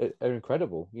are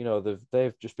incredible.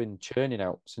 They've just been churning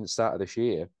out since the start of this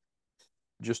year,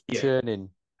 just Yeah, churning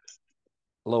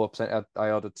lower percent. I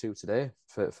ordered two today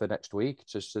for next week,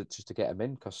 just to get them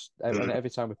in, because and mm. every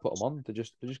time we put them on, they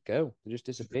just go, they just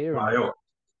disappear, and Fly up.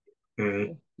 Mm.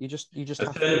 yeah, you just A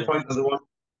have turning to. point of the one.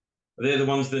 They're the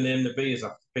ones that name the beers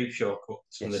after Peep Show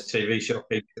cuts from the Yes, TV show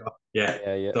Peep Show. Yeah,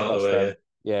 yeah, yeah, thought they that's were. them.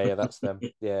 Yeah, that's them.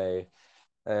 Yeah,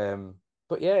 yeah.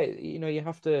 But yeah, you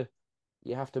have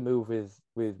to move with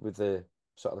the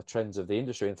sort of the trends of the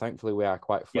industry, and thankfully we are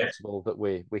quite Yeah, flexible that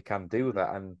we can do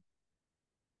that, and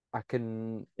I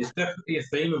can. it's definitely a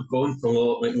theme of going for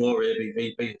more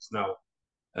ABV beers now.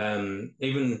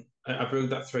 Even I brewed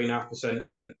that 3.5%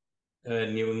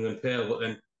 New England Pale, but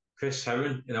then Chris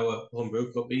Herron in our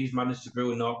homebrew club, he's managed to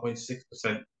brew a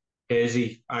 0.6%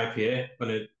 hazy IPA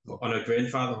on a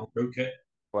Grainfather homebrew kit,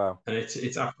 Wow. and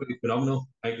it's absolutely phenomenal.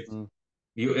 Like Mm,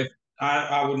 if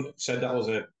I wouldn't have said that was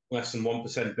a less than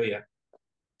 1% beer mm.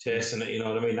 tasting it, you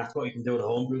know what I mean? That's what you can do at a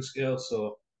homebrew scale.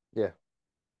 So Yeah,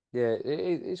 yeah,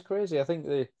 it's crazy. I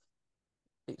think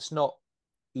it's not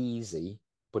easy,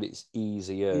 but it's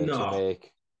easier to no,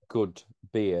 make good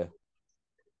beer,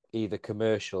 either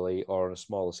commercially or on a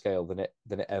smaller scale, than it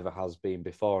ever has been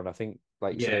before. And I think,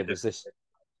 like you yeah, say, there's this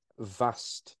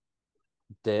vast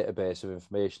database of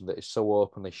information that is so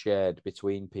openly shared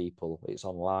between people. It's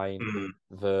online, mm,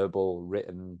 verbal,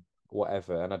 written,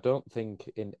 whatever. And I don't think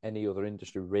in any other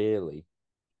industry really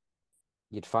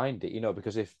you'd find it,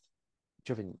 because if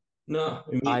do you think no.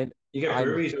 I mean, I you get I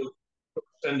breweries who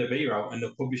send a beer out and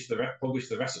they'll publish the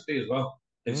recipe as well,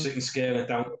 and so mm, you can scale it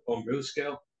down to homebrew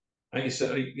scale. Like you yeah,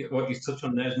 said, what you touched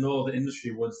on, there's no other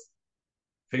industry was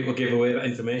people give away that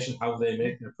information how they mm,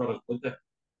 make their product, would they?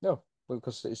 no,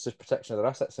 because it's just protection of their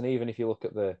assets. And even if you look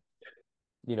at the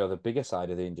bigger side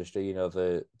of the industry,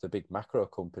 the big macro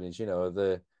companies,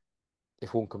 the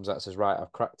if one comes out and says, right,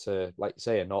 I've cracked like you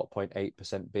say, a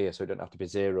 0.8% beer, so it don't have to be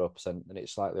 0%, and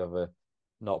it's slightly over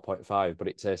 0.5, but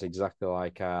it tastes exactly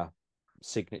like our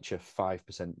signature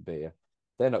 5% beer.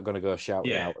 They're not going to go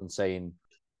shouting Yeah, out and saying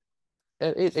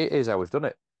it is how we've done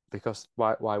it, because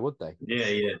why would they? yeah,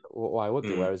 yeah. Why would they?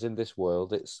 Mm. Whereas in this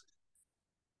world, it's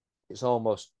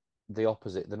almost the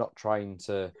opposite. They're not trying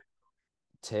to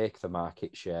take the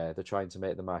market share. They're trying to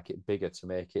make the market bigger to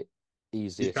make it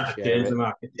easier Just to trying to share change the it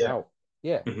market. Yeah, out.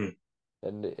 Yeah, hmm,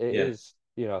 and it yeah, is.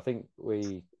 I think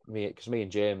because me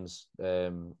and James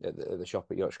at the shop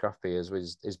at Yorkshire Craft Beers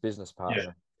was his business yeah.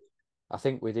 partner. I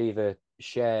think we'd either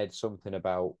shared something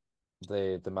about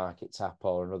the market tap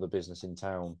or another business in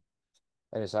town,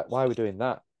 and it's like, why are we doing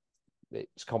that?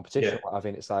 It's competition. Yeah. I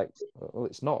think it's like, well,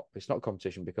 it's not. It's not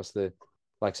competition, because like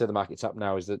I said, the market tap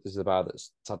now is the bar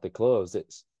that's sadly closed.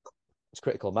 It's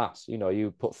critical mass.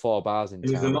 You put 4 bars in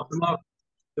It was town.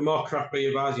 the more craft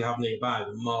beer bars you have nearby,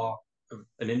 the more of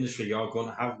an industry you're going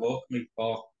to have locally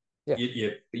for Yeah,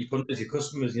 you punters, your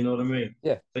customers. You know what I mean?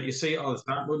 yeah, Like you see it all the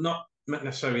time. Well, not not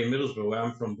necessarily in Middlesbrough where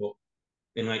I'm from, but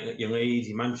in like your Leeds,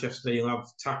 your Manchester, you'll have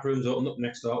tap rooms open up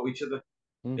next door to each other.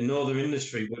 Mm, In no other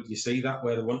industry would you see that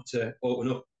where they want to open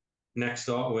up next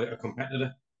door to a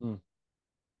competitor. mm.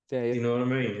 Yeah, yeah. You know what I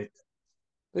mean?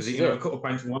 Because This you is can have a it. couple of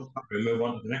pints in one tap room, move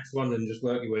on to the next one, and just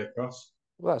work your way across.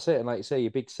 Well, that's it. And like you say,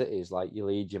 your big cities like your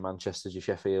Leeds, your Manchesters, your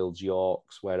Sheffields,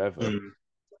 Yorks, wherever, Mm.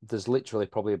 there's literally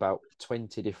probably about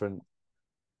 20 different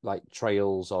like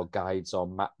trails or guides or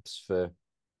maps for,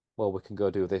 well, we can go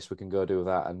do this, we can go do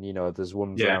that. And, there's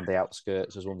ones Yeah. around the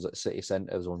outskirts, there's ones at city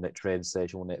centre, there's one at train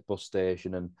station, one at bus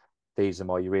station. And these are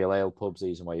more your real ale pubs,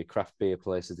 these are more your craft beer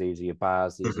places, these are your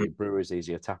bars, these are Hmm. your breweries, these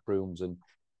are your tap rooms. And,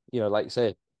 like you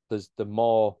say, there's the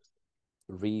more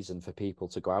reason for people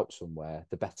to go out somewhere,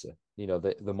 the better.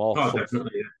 The more Oh, foot,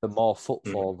 definitely. the more Yeah. Mm.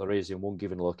 footfall there is in one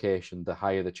given location, the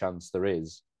higher the chance there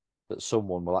is that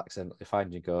someone will accidentally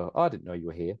find you and go, "Oh, I didn't know you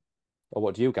were here," or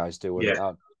 "What do you guys do?" And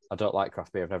Yeah. I don't like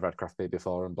craft beer. I've never had craft beer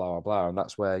before, and blah blah blah. And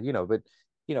that's where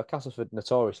but Castleford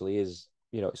notoriously is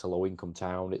it's a low income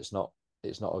town. It's not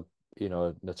a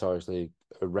notoriously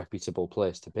a reputable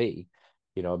place to be.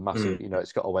 Massive. Mm.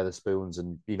 It's got a Weatherspoons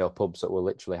and pubs that will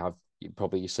literally have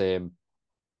probably your same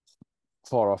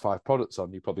 4 or 5 products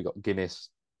on. You probably got Guinness,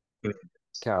 Mm.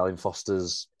 Carlin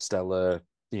Foster's, Stella,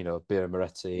 Birra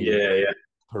Moretti, Yeah. Yeah.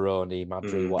 Peroni,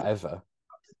 Madri, Mm. whatever.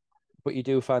 But you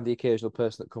do find the occasional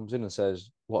person that comes in and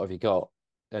says, "What have you got?"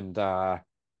 And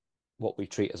what we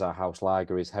treat as our house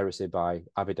lager is Heresy by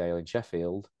Abbeydale in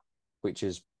Sheffield, which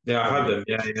is Yeah. I had probably them.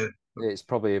 Yeah. Yeah. it's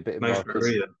probably a bit Nice more akin,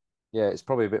 brewery. Then. yeah, it's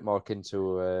probably a bit more akin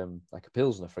to like a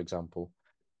Pilsner, for example.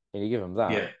 And you give them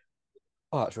that, Yeah.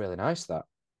 oh, that's really nice, that.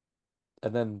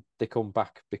 And then they come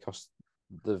back because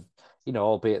they've,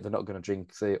 albeit they're not going to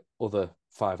drink the other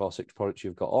 5 or 6 products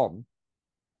you've got on,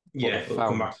 but Yeah. they've It'll come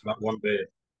found, back to that one beer.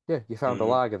 yeah, you found a Mm.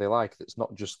 lager they like that's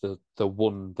not just the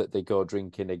one that they go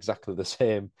drinking exactly the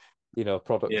same,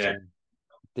 product Yeah. in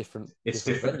different It's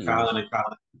different different to venues. Carlin and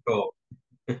Carlin Coke.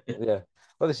 Yeah.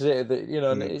 Well, this is it.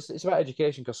 And Mm. it's about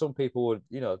education because some people would,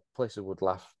 places would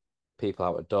laugh people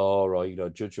out the door or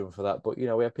judge them for that. But we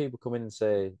have people come in and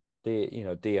say, do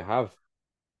you have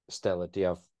Stella? Do you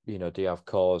have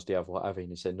Cause? Do you have whatever? And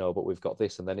you say no, but we've got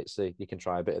this, and then it's you can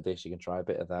try a bit of this, you can try a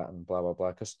bit of that, and blah blah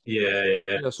blah. Because Yeah.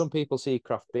 Yeah. some people see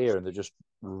craft beer and they just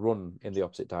run in the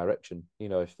opposite direction.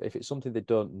 If it's something they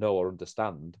don't know or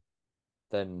understand,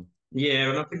 then Yeah,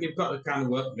 and I think you've got to kind of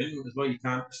work them in as well. You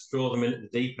can't just throw them in at the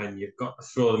deep end. You've got to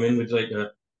throw them in with like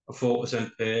a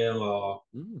 4% ale or,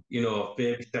 mm,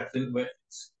 baby steps into it.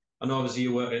 And obviously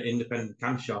you work at an independent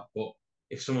can shop, but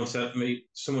if someone said to me,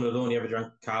 someone had only ever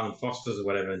drank Carl and Foster's or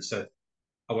whatever and said,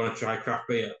 I want to try craft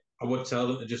beer, I would tell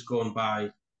them to just go and buy,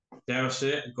 dare I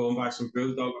say it, go and buy some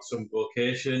Brewdog or some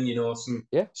Vocation, some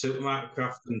yeah, supermarket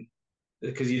craft and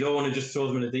because you don't want to just throw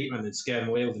them in the deep end and scare them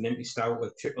away with an empty stout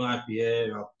with triple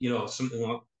IPA or something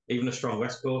like even a strong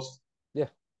West Coast. yeah,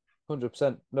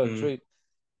 100%. No, Mm. true.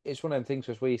 It's one of them things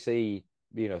because we see,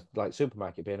 like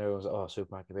supermarket beer, and everyone's like, "Oh,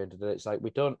 supermarket beer." It's like we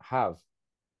don't have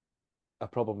a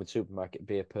problem with supermarket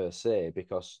beer per se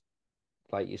because,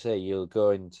 like you say, you'll go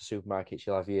into supermarkets,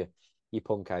 you'll have your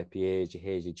punk IPAs, your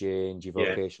hazy Janes, your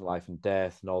Yeah. vocation life and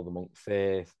death, Northern Monk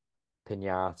Faith,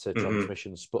 Pinata, Mm-hmm.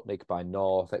 Transmission, Sputnik by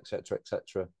North, etc.,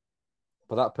 etc.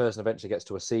 But that person eventually gets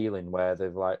to a ceiling where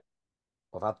they've like,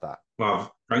 "I've had that."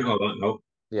 Well, drank all that now.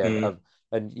 Yeah, Mm.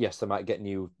 and yes, they might get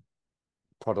new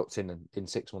products in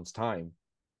 6 months' time.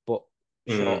 But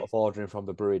short Mm. of ordering from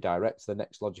the brewery direct, the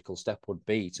next logical step would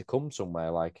be to come somewhere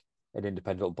like an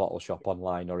independent bottle shop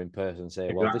online or in person and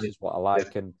say, well, this Exactly. is what I Yeah.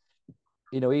 like. And,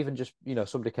 even just,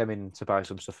 somebody came in to buy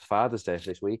some stuff for Father's Day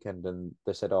this weekend and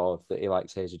they said, oh, that he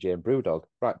likes Hazy J and Brewdog.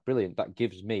 Right, brilliant. That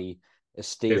gives me a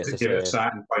steer to Give it a say,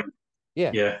 starting point.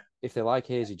 yeah, Yeah. if they like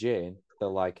Hazy Jane,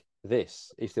 they'll like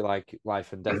this. If they like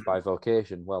Life and Death Mm. by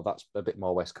Vocation, well, that's a bit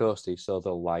more West Coasty, so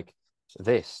they'll like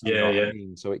this. Do you know Yeah. what I Yeah.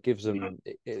 mean? So it gives Mm. them,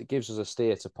 it gives us a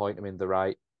steer to point them in the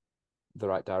right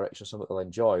direction, something they'll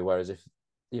enjoy. Whereas if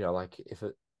like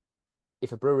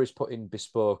if a brewery's putting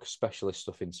bespoke specialist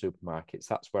stuff in supermarkets,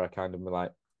 that's where I kind of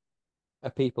like,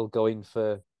 are people going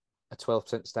for a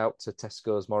 12% stout to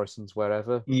Tesco's, Morrison's,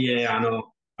 wherever? Yeah, I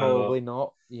know. I know. Probably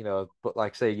not, but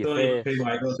like say your It's only face, people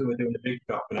like us who are doing the big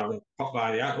shop and having pop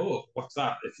by the oh, what's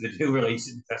that? If they do release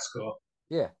it in Tesco.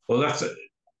 yeah, Well,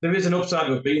 there is an upside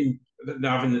with being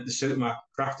having the supermarket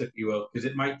craft, if you will, because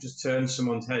it might just turn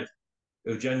someone's head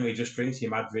who generally just drinks your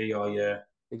Madri or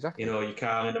exactly. your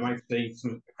can, and they might see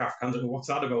some craft cans and what's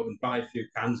that about, and buy a few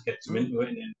cans, get some Mm. into it,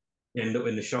 and then you end up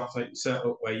in the shops like you set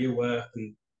up where you work,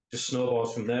 and just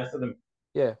snowballs from there for them.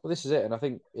 Yeah, well, this is it, and I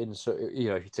think if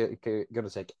you're going to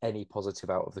take any positive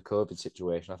out of the COVID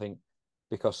situation, I think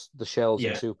because the shelves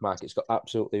in Yeah, supermarkets got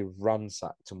absolutely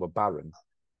ransacked and were barren,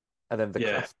 and then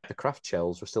yeah. the craft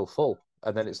shelves were still full.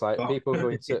 And then it's like Fuck. people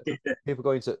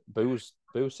going to booze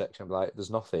section, like there's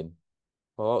nothing.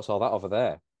 Well, what's all that over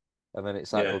there? And then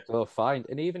it's like Yeah, they'll go find,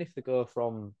 and even if they go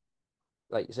from,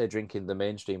 like you say, drinking the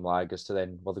mainstream lagers to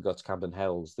then, well, they go to Camden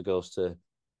Hells, they goes to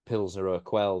Pilsner or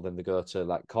Quell, then they go to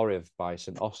like Corriv by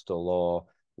St Austell or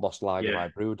Lost Lager yeah. by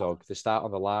Brewdog. They start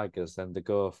on the lagers, then they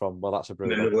go from, well, that's a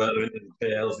And then Brewdog. we work into the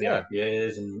PLs, the Yeah,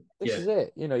 IPAs, and this yeah. is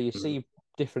it. You know, you Mm. see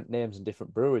different names and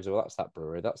different breweries. Well, that's that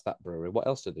brewery, that's that brewery. What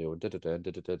else to do? And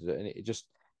and it just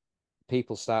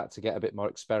people start to get a bit more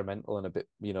experimental and a bit,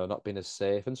 not being as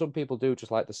safe. And some people do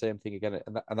just like the same thing again,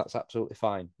 and that's absolutely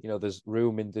fine. There's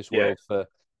room in this Yeah. world for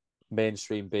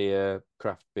mainstream beer,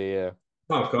 craft beer,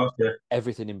 Oh, of course, yeah.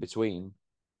 everything in between.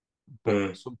 But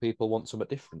Mm. some people want something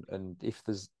different, and if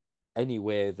there's any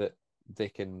way that they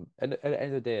can, and at the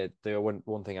end of the day,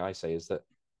 one thing I say is that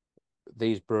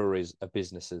these breweries are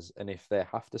businesses, and if they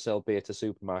have to sell beer to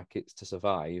supermarkets to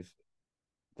survive,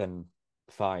 then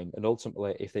fine. And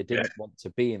ultimately, if they Yeah, didn't want to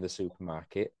be in the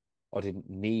supermarket or didn't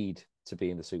need to be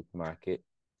in the supermarket,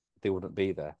 they wouldn't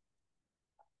be there.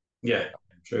 yeah.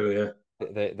 True, yeah.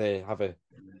 They have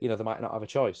they might not have a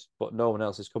choice, but no one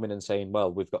else is coming and saying,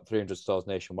 well, we've got 300 stores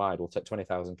nationwide, we'll take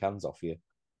 20,000 cans off you.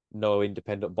 No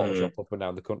independent bottle Mm. shop up and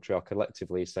down the country are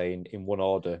collectively saying, in one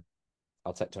order,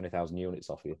 I'll take 20,000 units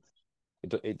off you.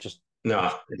 It just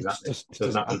No, exactly. it Doesn't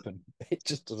doesn't happen. happen. It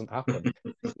just doesn't happen.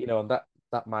 And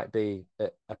that might be a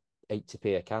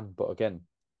 80p a can, but again,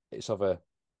 it's over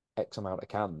X amount of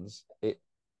cans.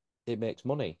 It makes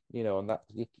money, and that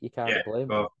you Yeah, can't blame them.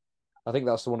 well, I think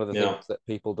that's one of the you know, things that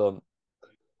people don't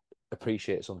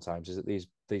appreciate sometimes is that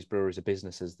these breweries are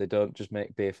businesses. They don't just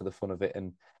make beer for the fun of it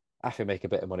and if they make a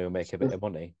bit of money or make a bit of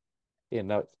money. yeah,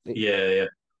 yeah.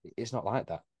 It's not like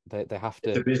that. They have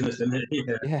It's a to, business, isn't it?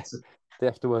 Yeah. yeah, they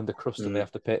have to earn the crust and Mm,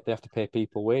 they have to pay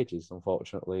people wages.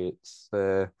 Unfortunately,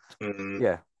 mm,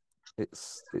 yeah,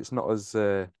 it's not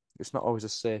always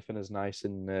as safe and as nice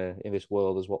in this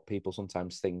world as what people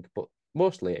sometimes think, but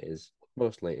mostly it is.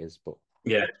 Mostly it is, but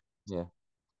yeah. yeah,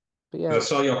 but yeah, Because I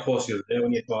saw it's your post the other day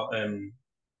when you got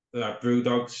that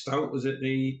Brewdog Stout. Was it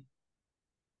you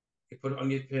put it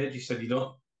on your page? You said you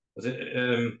don't. Was it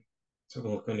let's have a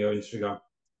look on your Instagram.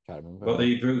 can't remember Got now.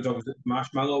 the Brewdog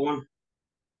marshmallow one?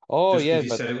 Oh Just yeah, because you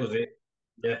but said it was it.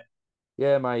 Yeah.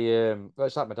 yeah, my well,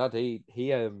 it's like my dad. He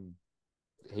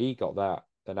got that,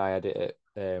 and I had it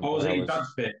Or when was I it your was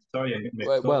dad's page? Sorry, I get well.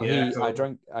 mixed up. well, Yeah. He I So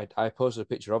drank. I posted a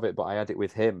picture of it, but I had it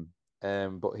with him.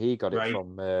 But right, he got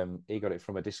it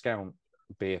from a discount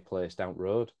beer place down the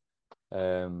road.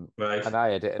 right. And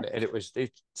I had it, and it's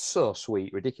so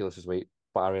sweet, ridiculously sweet.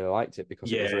 But I really liked it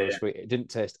because it Yeah, was really yeah. sweet. It didn't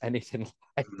taste anything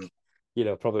like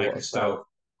Mm, probably like a stout.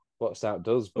 what a stout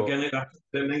does. But Again,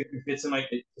 if it's in like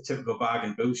a typical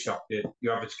bargain booze shop,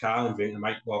 your average Carling drink, they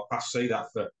might well pass say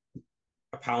that for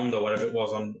a pound or whatever it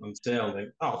was on sale. And think,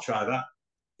 oh, I'll try that,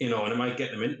 and it might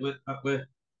get them into it that way.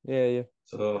 yeah, yeah,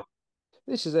 So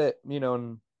this is it.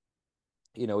 And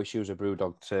issues a brew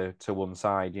dog to one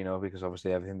side, because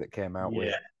obviously everything that came out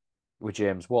yeah, with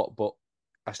James Watt, but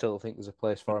I still think there's a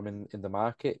place for him in the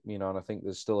market, and I think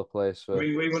there's still a place I for.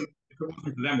 mean, we wouldn't if it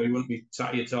wasn't for them, we wouldn't be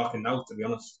sat here talking now. To be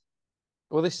honest,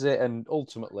 Well, this is it, and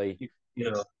ultimately,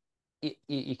 you know,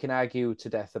 you can argue to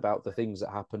death about the things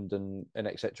that happened and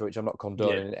etc., which I'm not yeah,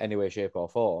 condoning in any way, shape, or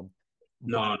form.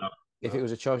 But no, no, if it no,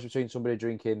 was a choice between somebody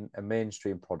drinking a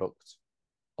mainstream product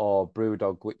or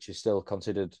Brewdog, which is still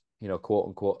considered, quote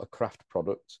unquote, a craft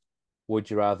product, would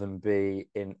you rather them be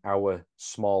in our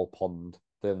small pond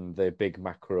than the big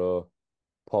macro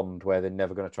pond where they're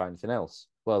never going to try anything else?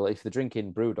 Well, if they're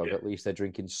drinking Brewdog, yeah, at least they're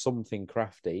drinking something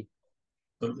crafty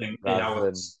something in rather our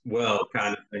than world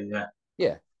kind of thing. Yeah,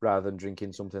 yeah, rather than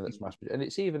drinking something that's mass produced. And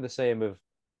it's even the same of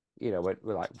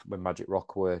when Magic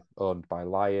Rock were owned by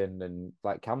Lion and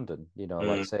like Camden, like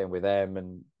mm, same with them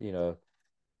and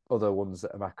other ones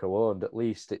that are macro owned. At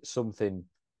least it's something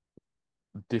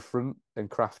different and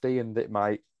crafty, and it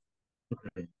might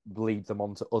lead them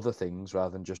on to other things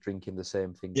rather than just drinking the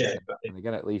same things yeah, again. exactly. And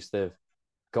again, at least they've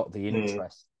got the Mm,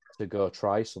 interest to go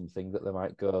try something that they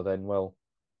might go, then, well,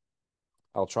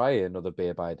 I'll try another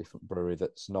beer by a different brewery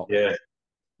that's not, yeah,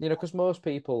 because most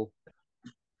people,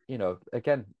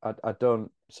 again, I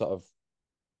don't sort of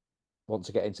want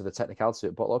to get into the technicality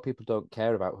of it, but a lot of people don't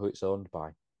care about who it's owned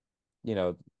by. You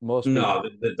know, most no,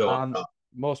 people they don't. aren't No.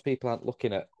 most people aren't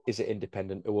looking at is it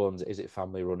independent, who owns it, is it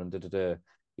family run and da da da.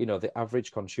 The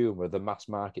average consumer, the mass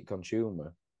market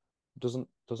consumer, doesn't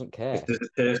If care. there's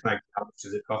a taste like how much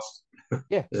does it cost?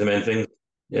 Yeah, Is the main thing.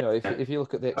 You know, Yeah. if you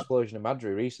look at the explosion of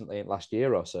Madri recently in last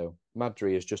year or so,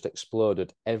 Madri has just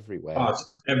exploded everywhere. Oh,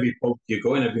 it's every pub you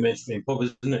go in, every mainstream pub,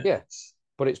 isn't it? Yeah,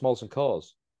 but it's Molson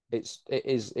Coors. It's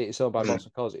owned by Mm.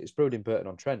 Molson Coors. It's brewed in Burton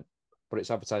on Trent, but it's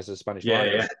advertised as a Spanish Yeah,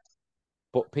 lager. yeah,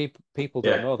 But people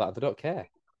don't yeah. know that and they don't care,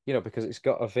 you know, because it's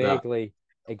got a No. vaguely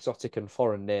exotic and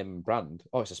foreign name and brand.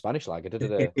 Oh, it's a Spanish lager. Da, da,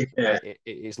 da. Yeah, Mate,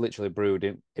 it's literally brewed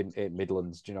in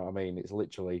Midlands. Do you know what I mean? It's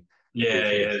literally, yeah,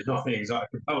 literally, yeah. There's nothing exotic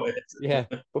about it. yeah.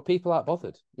 But people aren't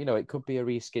bothered. You know, it could be a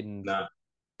reskinned No.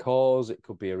 cause, it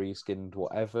could be a reskinned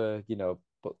whatever. You know,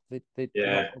 but they're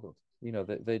Yeah. not bothered. You know,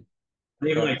 they And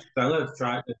even don't. like Stella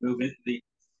tried to move into the,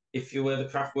 if you were the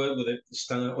craft word with it,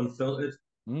 Stella Unfiltered.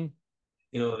 Mm,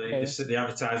 You know, yeah, they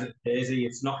advertise it hazy.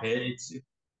 It's not here.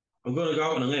 I'm going to go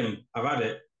out on a limb. I've had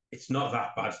it. It's not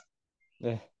that bad.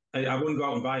 yeah, I wouldn't go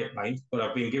out and buy a pint, but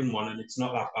I've been given one, and it's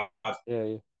not that bad. yeah,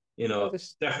 yeah. You Oh, know,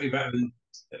 this, definitely better than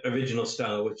original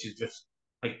Stella, which is just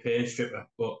like paint stripper.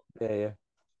 But yeah, yeah.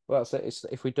 Well, that's it. It's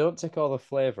if we don't take all the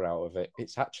flavour out of it,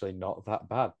 it's actually not that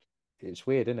bad. It's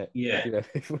weird, isn't it? yeah, You know,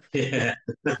 yeah.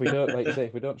 if we don't, like you say,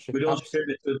 if we don't strip We don't abs, strip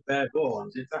it to bare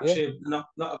bones. It's yeah, actually not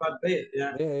a bad bit.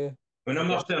 Yeah. yeah, yeah, I mean, I'm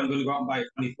not exactly. saying I'm going to go out and buy a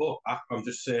 24 pack. I'm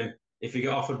just saying if you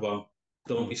get offered one,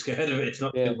 don't Mm. be scared of it. It's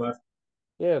not Yeah, too bad.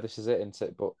 yeah, this is it, isn't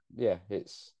it? But yeah,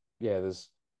 there's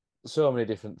so many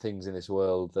different things in this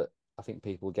world that I think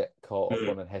people get caught up Mm.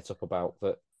 on and het up about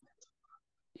that,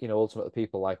 you know, ultimately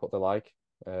people like what they like.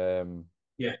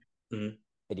 Yeah. Mm.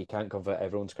 And you can't convert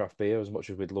everyone to craft beer as much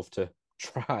as we'd love to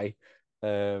try.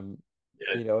 Um,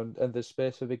 Yeah. you know, and there's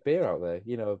space for big beer out there.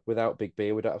 You know, without big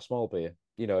beer, we don't have small beer.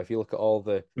 You know, if you look at all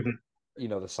the, Mhm. you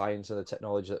know, the science and the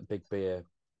technology that big beer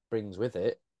brings with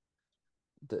it,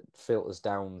 that filters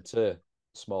down to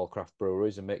small craft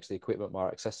breweries and makes the equipment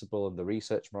more accessible and the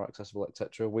research more accessible,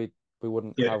 etc. We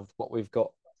wouldn't Yeah. have what we've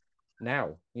got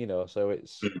now. You know, so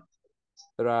it's Mm.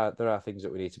 there are things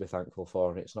that we need to be thankful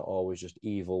for, and it's not always just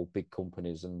evil big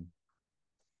companies. And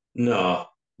No.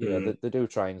 you know, Mm. they do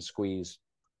try and squeeze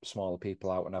smaller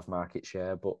people out and have market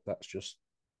share, but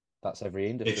that's every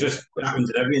It industry, isn't just it? happens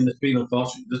in every industry,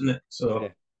 unfortunately, doesn't it? Yeah, So,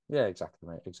 yeah, exactly,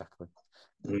 mate, exactly.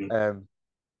 mm. Um,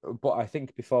 but I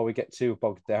think before we get too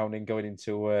bogged down in going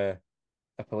into a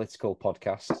political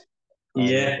podcast,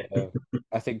 Yeah.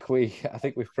 I think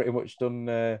we've pretty much done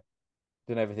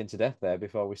everything to death there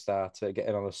before we start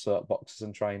getting on the soapboxes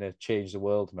and trying to change the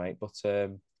world, mate. But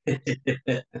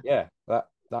yeah, that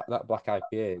black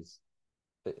IPA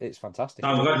it's fantastic. It's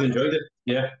I'm glad you brilliant. enjoyed it.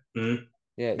 Yeah. Mm.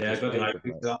 Yeah, Yeah, I it's got an really eye good, for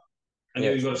mate. that. I Yeah, knew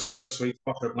you it's got a sweet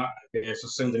spot for black. Yeah, so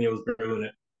soon as I knew I was brewing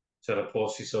it, so I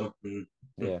posted some.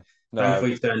 yeah. No,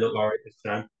 Thankfully, it turned up all right this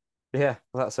time. yeah,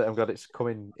 that's it. I'm glad it's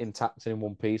coming intact and in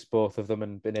one piece, both of them,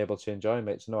 and been able to enjoy them,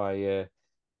 mate. So no, I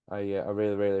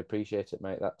really, really appreciate it,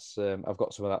 mate. That's I've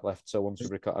got some of that left. So once we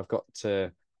record, I've got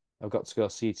to go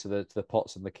see to the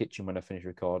pots in the kitchen when I finish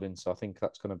recording. So I think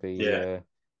that's going to be Yeah.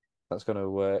 that's going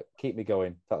to keep me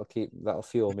going. That'll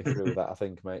fuel me through that, I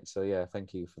think, mate. So yeah,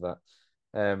 thank you for that.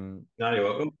 Now you're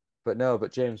welcome. But no,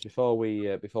 but James, before we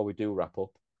do wrap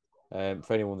up,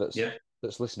 for anyone Yeah.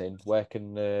 that's listening, where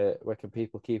can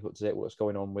people keep up to date what's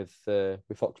going on with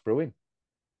Fox Brewing?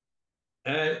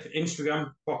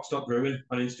 Instagram, Brewing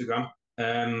on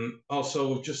Instagram.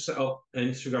 Also, we've just set up an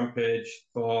Instagram page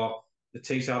for the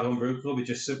Teesside Homebrew Club. We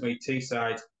just simply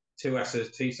Teesside, two S's,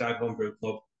 Teesside Homebrew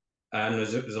Club. And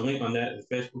there's a link on there to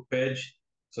the Facebook page.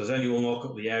 So, as anyone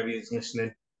local to the area is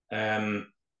listening,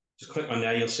 just click on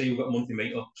there. You'll see we've got monthly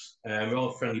meetups. We're all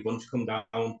a friendly bunch, come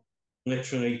down.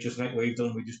 Literally, just like we've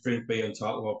done, we just drink beer and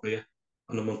talk about beer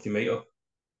on a monthly meetup.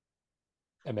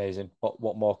 Amazing.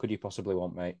 What more could you possibly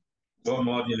want, mate? What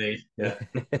more do you need? Yeah,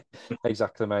 Yeah.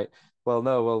 exactly, mate. Well,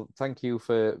 no, well, thank you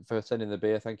for sending the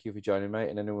beer. Thank you for joining, mate.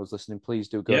 And anyone who's listening, please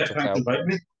do go Yeah, check thanks for out. inviting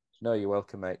me. No, you're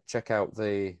welcome, mate. Check out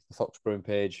the Fox Brewing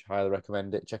page. Highly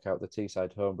recommend it. Check out the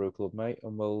Teesside Homebrew Club, mate,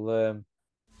 and we'll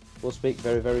speak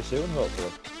very, very soon,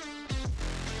 hopefully.